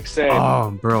Mitchie Slick said,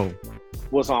 bro,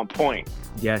 was on point.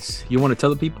 Yes. You want to tell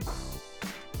the people?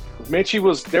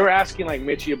 They were asking like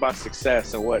Mitchie about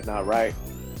success and whatnot, right?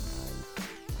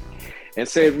 And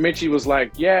said Mitchie was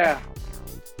like, yeah,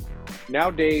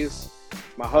 nowadays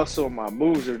my hustle, my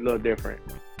moves are a little different.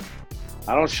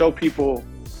 I don't show people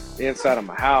the inside of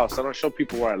my house. I don't show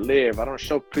people where I live. I don't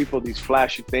show people these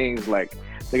flashy things like,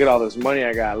 look at all this money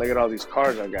I got. Look at all these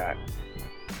cars I got.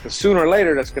 Because sooner or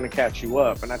later, that's going to catch you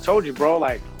up. And I told you, bro,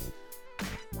 like,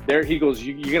 there he goes,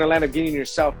 you're going to land up getting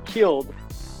yourself killed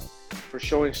for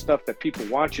showing stuff that people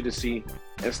want you to see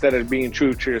instead of being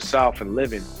true to yourself and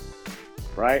living,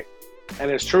 right?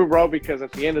 And it's true, bro, because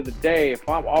at the end of the day, if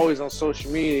I'm always on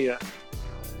social media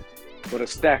with a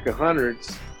stack of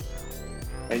hundreds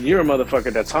and you're a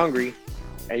motherfucker that's hungry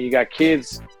and you got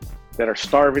kids that are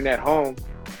starving at home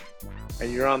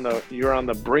and you're on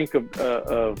the brink of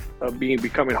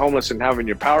becoming homeless and having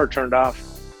your power turned off,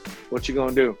 what you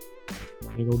gonna do?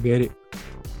 You go get it.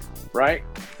 Right?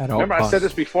 Remember costs. I said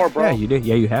this before, bro. Yeah, you did.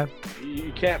 Yeah, you have.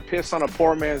 You can't piss on a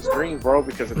poor man's dream, bro,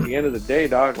 because at the end of the day,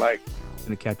 dog, like,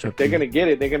 Gonna catch up. if they're gonna get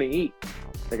it, they're gonna eat.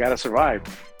 They gotta survive.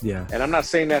 Yeah. And I'm not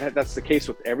saying that that's the case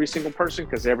with every single person,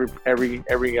 because every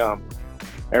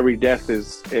death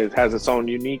has its own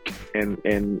unique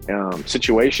and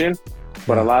situation.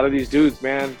 But a lot of these dudes,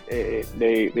 man,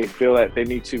 they feel that they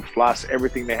need to floss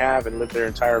everything they have and live their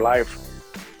entire life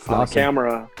on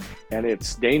camera, and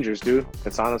it's dangerous, dude.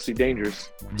 It's honestly dangerous.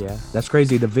 Yeah, that's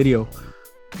crazy. The video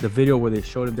where they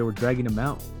showed him, they were dragging him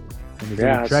out, and as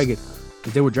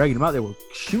they were dragging him out, they were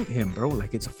shooting him, bro.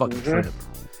 Like it's a fucking trip.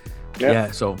 Yeah.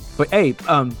 So, but hey,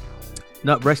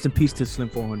 No, rest in peace to Slim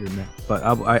 400, man. But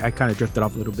I kind of drifted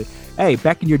off a little bit. Hey,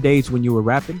 back in your days when you were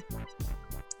rapping,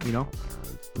 you know,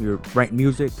 you were writing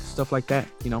music, stuff like that,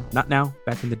 you know, not now,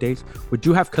 back in the days, would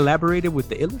you have collaborated with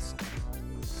the Illest?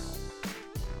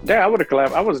 Yeah, I would have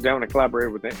collab. I was down to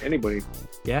collaborate with anybody.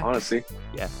 Yeah, honestly.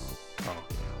 Yeah. Oh,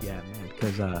 yeah, man.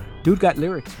 Because dude got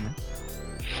lyrics, man.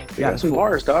 Yeah, some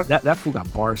bars, dog. That fool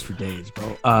got bars for days,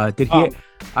 bro. Did he?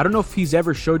 I don't know if he's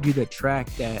ever showed you the track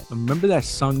that. Remember that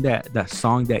song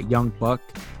that Young Buck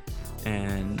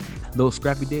and Lil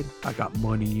Scrappy did? I got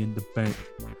money in the bank.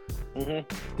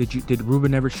 Mm-hmm. Did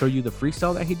Ruben ever show you the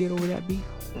freestyle that he did over that beat?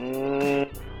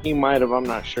 He might have. I'm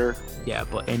not sure. Yeah,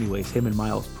 but anyways, him and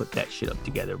Miles put that shit up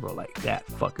together, bro. Like that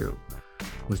fucker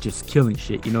was just killing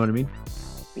shit. You know what I mean?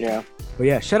 Yeah. But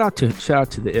yeah, shout out to the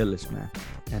Illest, man,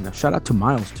 and shout out to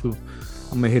Miles too.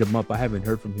 I'm gonna hit him up. I haven't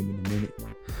heard from him in a minute.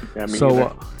 Yeah, me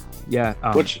so yeah.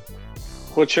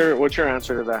 What's your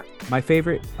answer to that? My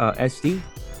favorite SD.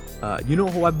 You know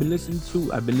who I've been listening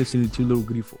to? I've been listening to Lil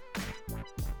Grifo.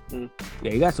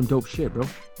 Yeah, he got some dope shit, bro.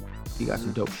 He got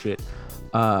some dope shit.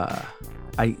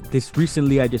 I just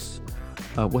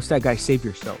what's that guy? Save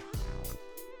Yourself.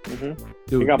 Dude,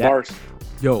 he got bars.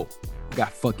 Yo,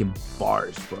 got fucking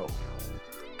bars, bro.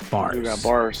 Bars. You got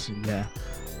bars. Yeah.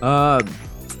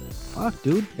 Fuck,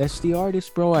 dude. SD artists,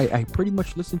 bro. I pretty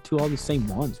much listen to all the same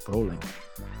ones, bro. Like,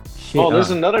 shit. Oh,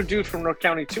 there's another dude from North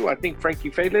County too. I think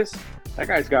Frankie Fayles. That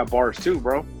guy's got bars too,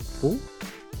 bro. Who?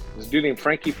 This dude named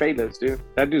Frankie Fayles, dude.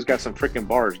 That dude's got some freaking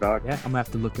bars, dog. Yeah, I'm gonna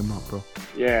have to look him up, bro.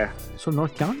 Yeah. So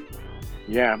North County?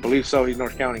 Yeah, I believe so. He's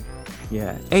North County.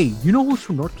 Yeah. Hey, you know who's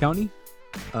from North County?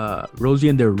 Rosie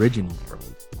and the Original, bro.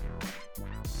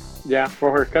 Yeah,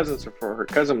 her cousin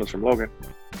was from Logan.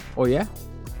 Oh yeah?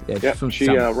 Yeah, she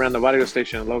ran the radio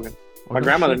station in Logan. My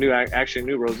grandmother actually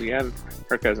knew Rosie and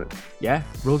her cousin. Yeah,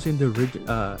 Rosie and the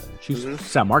Original. She's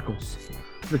San Marcos.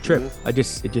 The trip. It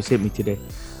just hit me today.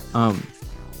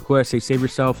 Who I say, Save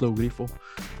Yourself, Lil Grifo.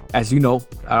 As you know,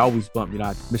 I always bump,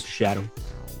 Mr. Shadow.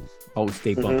 Always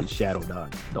stay bumping Shadow,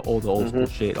 dog. The old school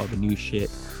shit, all the new shit.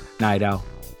 Night Out.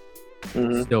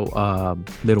 Still,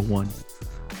 Little One.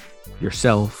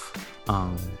 Yourself.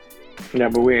 Yeah,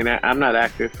 but I'm not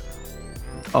active.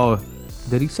 Oh,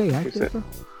 did he say active? Bro?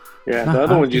 Yeah, the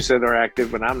other ones you said are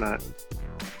active, but I'm not.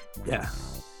 Yeah.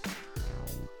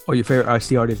 Oh, your favorite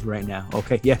RC artist right now?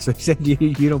 Okay, yeah. So you said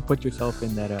you don't put yourself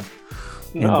in that.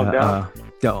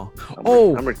 No.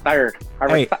 I'm retired.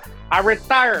 I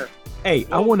retired. Hey,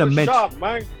 I want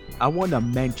to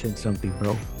mention something,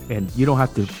 bro, and you don't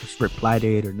have to just reply to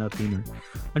it or nothing.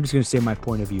 I'm just gonna say my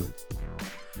point of view.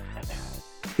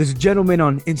 There's a gentleman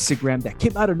on Instagram that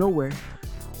came out of nowhere,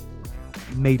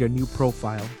 made a new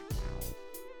profile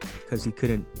because he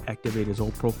couldn't activate his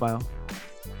old profile.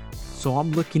 So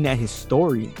I'm looking at his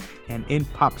story, and in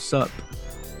pops up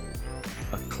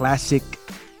a classic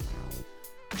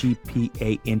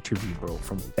GPA interview, bro,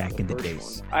 from back in the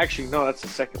days. Actually, no, that's the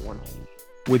second one.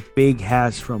 With Big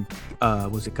Has from,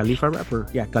 was it Khalifa Rap?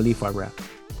 Yeah, Khalifa Rap.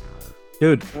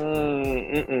 Dude.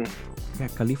 Yeah,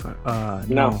 Khalifa.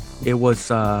 No. It was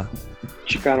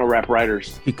Chicano Rap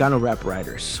Writers. Chicano Rap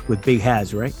Writers with Big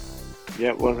Has, right? Yeah,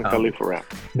 it wasn't Khalifa Rap.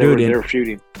 They were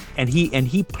feuding. And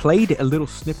he played a little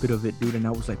snippet of it, dude, and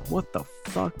I was like, what the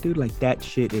fuck, dude? Like, that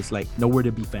shit is like nowhere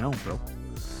to be found, bro.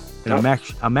 And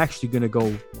I'm actually gonna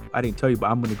go. I didn't tell you, but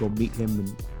I'm gonna go meet him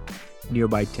in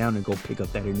nearby town and go pick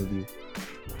up that interview.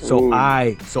 So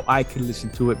I can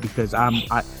listen to it because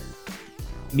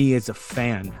me as a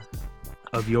fan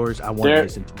of yours, I want to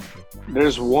listen to it.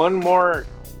 There's one more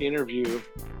interview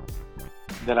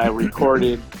that I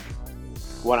recorded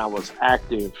when I was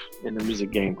active in the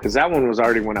music game, because that one was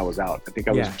already when I was out. I think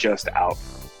I was just out.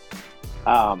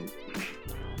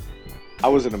 I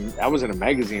was in a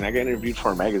magazine. I got interviewed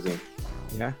for a magazine.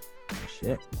 Yeah.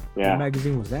 Shit. Yeah. What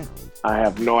magazine was that? I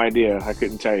have no idea. I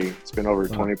couldn't tell you. It's been over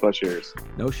 20 plus years.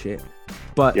 No shit.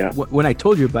 But when I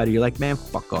told you about it, you're like, man,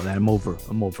 fuck all that. I'm over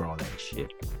all that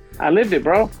shit. I lived it,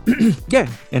 bro. Yeah.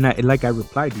 And I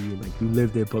replied to you, like, you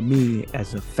lived it. But me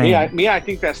as a fan. I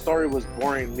think that story was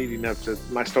boring leading up to.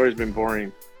 My story's been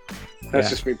boring. That's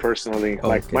just me personally. Oh,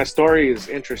 like, my story is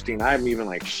interesting. I'm even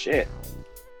like, shit.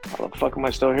 How the fuck am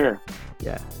I still here?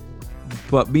 Yeah.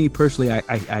 But me personally,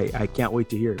 I can't wait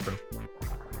to hear it, bro.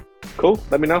 Cool.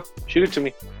 Let me know. Shoot it to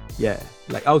me. Yeah.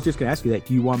 Like, I was just gonna ask you that.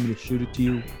 Do you want me to shoot it to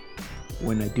you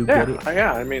when I do get it?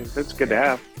 Yeah. I mean, it's good to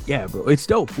have. Yeah, bro. It's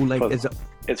dope. Like,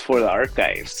 it's for the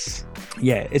archives.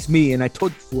 Yeah, it's me, and I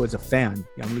told you as a fan.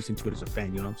 Yeah, I'm listening to it as a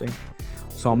fan. You know what I'm saying?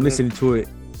 So I'm listening to it,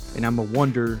 and I'm a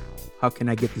wonder, how can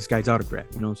I get this guy's autograph?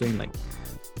 You know what I'm saying? Like,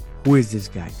 who is this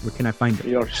guy? Where can I find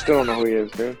him? You still don't know who he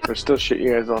is, dude. There's still shit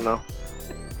you guys don't know.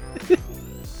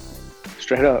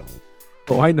 Straight up.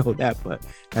 Oh, I know that, but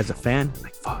as a fan,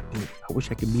 like, fuck, dude, I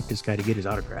wish I could meet this guy to get his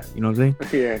autograph. You know what I'm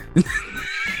saying? Yeah.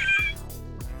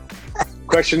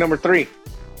 Question number 3.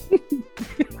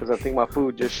 Because I think my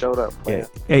food just showed up. Yeah.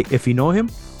 Hey, if you know him,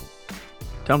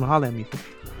 tell him to holler at me.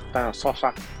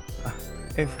 Sosa.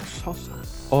 Hey, Sosa.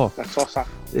 Oh, That's Sosa.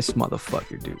 this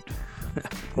motherfucker, dude.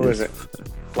 Who is it?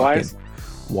 Wise?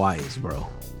 Wise, bro.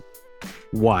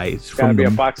 Wise. Gotta From be the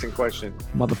a boxing question.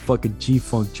 motherfucking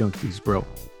G-Funk junkies, bro.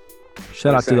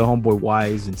 Shout out What's to the that? homeboy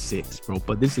Wise and Six, bro.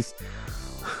 But this is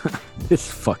this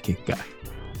fucking guy.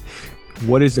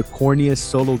 What is the corniest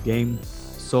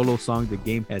solo song the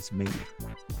game has made?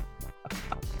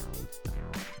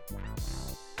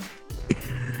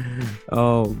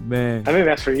 Oh man. I think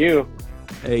that's for you.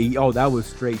 Hey, oh, that was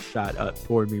straight shot up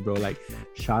toward me, bro. Like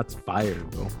shots fired,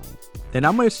 bro. Then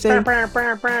I'm gonna say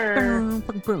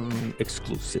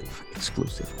exclusive.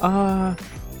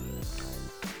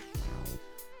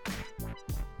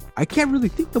 I can't really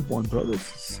think of one, bro. I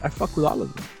fuck with all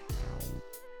of them.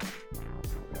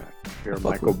 You're a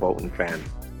Fuck Michael with- Bolton fan.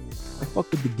 I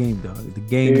fuck with the game, dog. The You,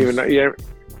 game. didn't even know,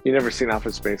 you never seen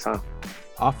Office Space, huh?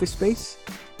 Office Space.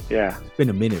 Yeah. It's been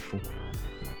a minute, fool.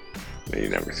 You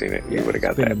never seen it. You Yeah, would have it's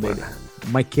got been that a one. minute.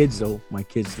 My kids, though,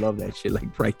 love that shit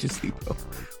like righteously, bro.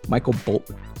 Michael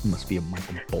Bolton. He must be a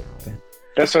Michael Bolton fan.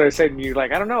 That's what I said. And you're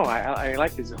like, I don't know. I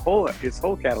like his whole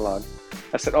catalog.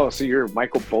 I said, oh, so you're a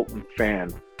Michael Bolton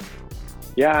fan?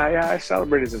 Yeah. I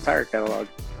celebrate his entire catalog.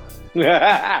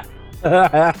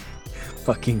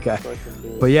 Fucking guy.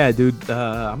 But yeah, dude,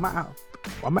 I'm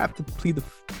gonna have to plead the.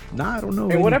 Nah, I don't know.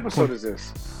 Hey, what Any episode corn- is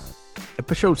this?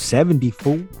 Episode 70,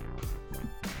 fool.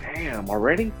 Damn,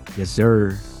 already? Yes,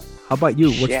 sir. How about you?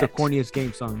 What's the Shit. corniest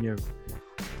game song you ever?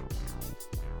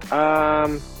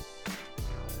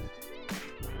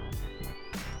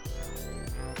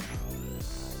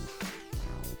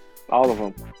 All of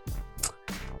them.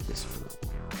 This fool.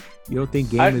 You don't think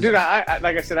game is? Dude, I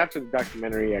like I said, after the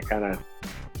documentary, I kind of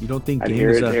You don't think I'd game hear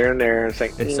is it a? here and there. It's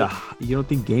like, It's a. You don't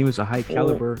think game is a high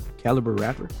caliber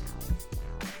rapper?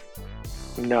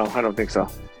 no, I don't think so.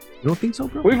 You don't think so,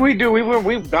 bro?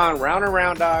 We've gone round and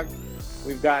round, dog.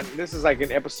 We've gotten, this is like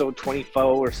an episode 24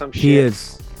 or some shit. He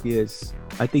is.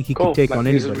 I think he could take Like, on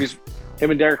he's- anybody. he's- him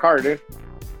and Derek Carr, dude.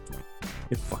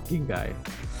 You fucking guy.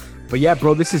 But yeah,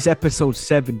 bro, this is episode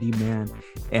 70, man.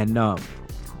 And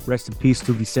rest in peace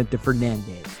to Vicente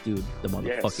Fernandez, dude. The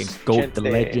motherfucking Yes, GOAT, the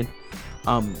Vicente.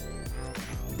 legend.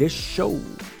 This show. No,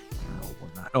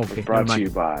 we're not. Okay, Brought never to you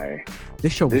mind. by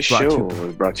This show was this brought show to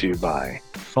was brought to you by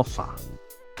Sosa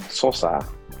Sosa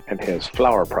and his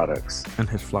flower products. and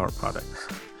his flower products.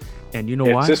 And you know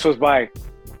Yes, why? this was by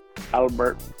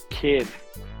Albert Kidd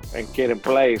and Kid in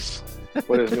Place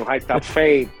with his new high top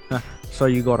fade. So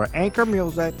you go to Anchor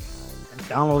Music and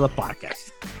download the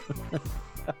podcast.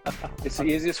 It's the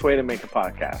easiest way to make a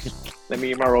podcast. Let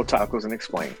me eat my roll tacos and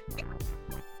explain.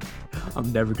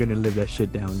 I'm never gonna live that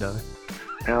shit down, dog.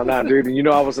 Hell no, dude. You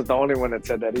know I wasn't the only one that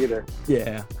said that either.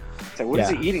 Yeah. It's like, what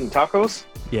is Yeah. he eating? Tacos?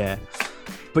 Yeah.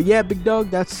 But yeah, big dog,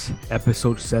 that's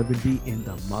episode 70 in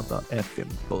the mother effing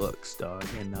books, dog.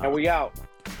 And And we out.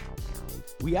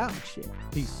 we out and shit.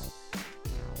 Peace.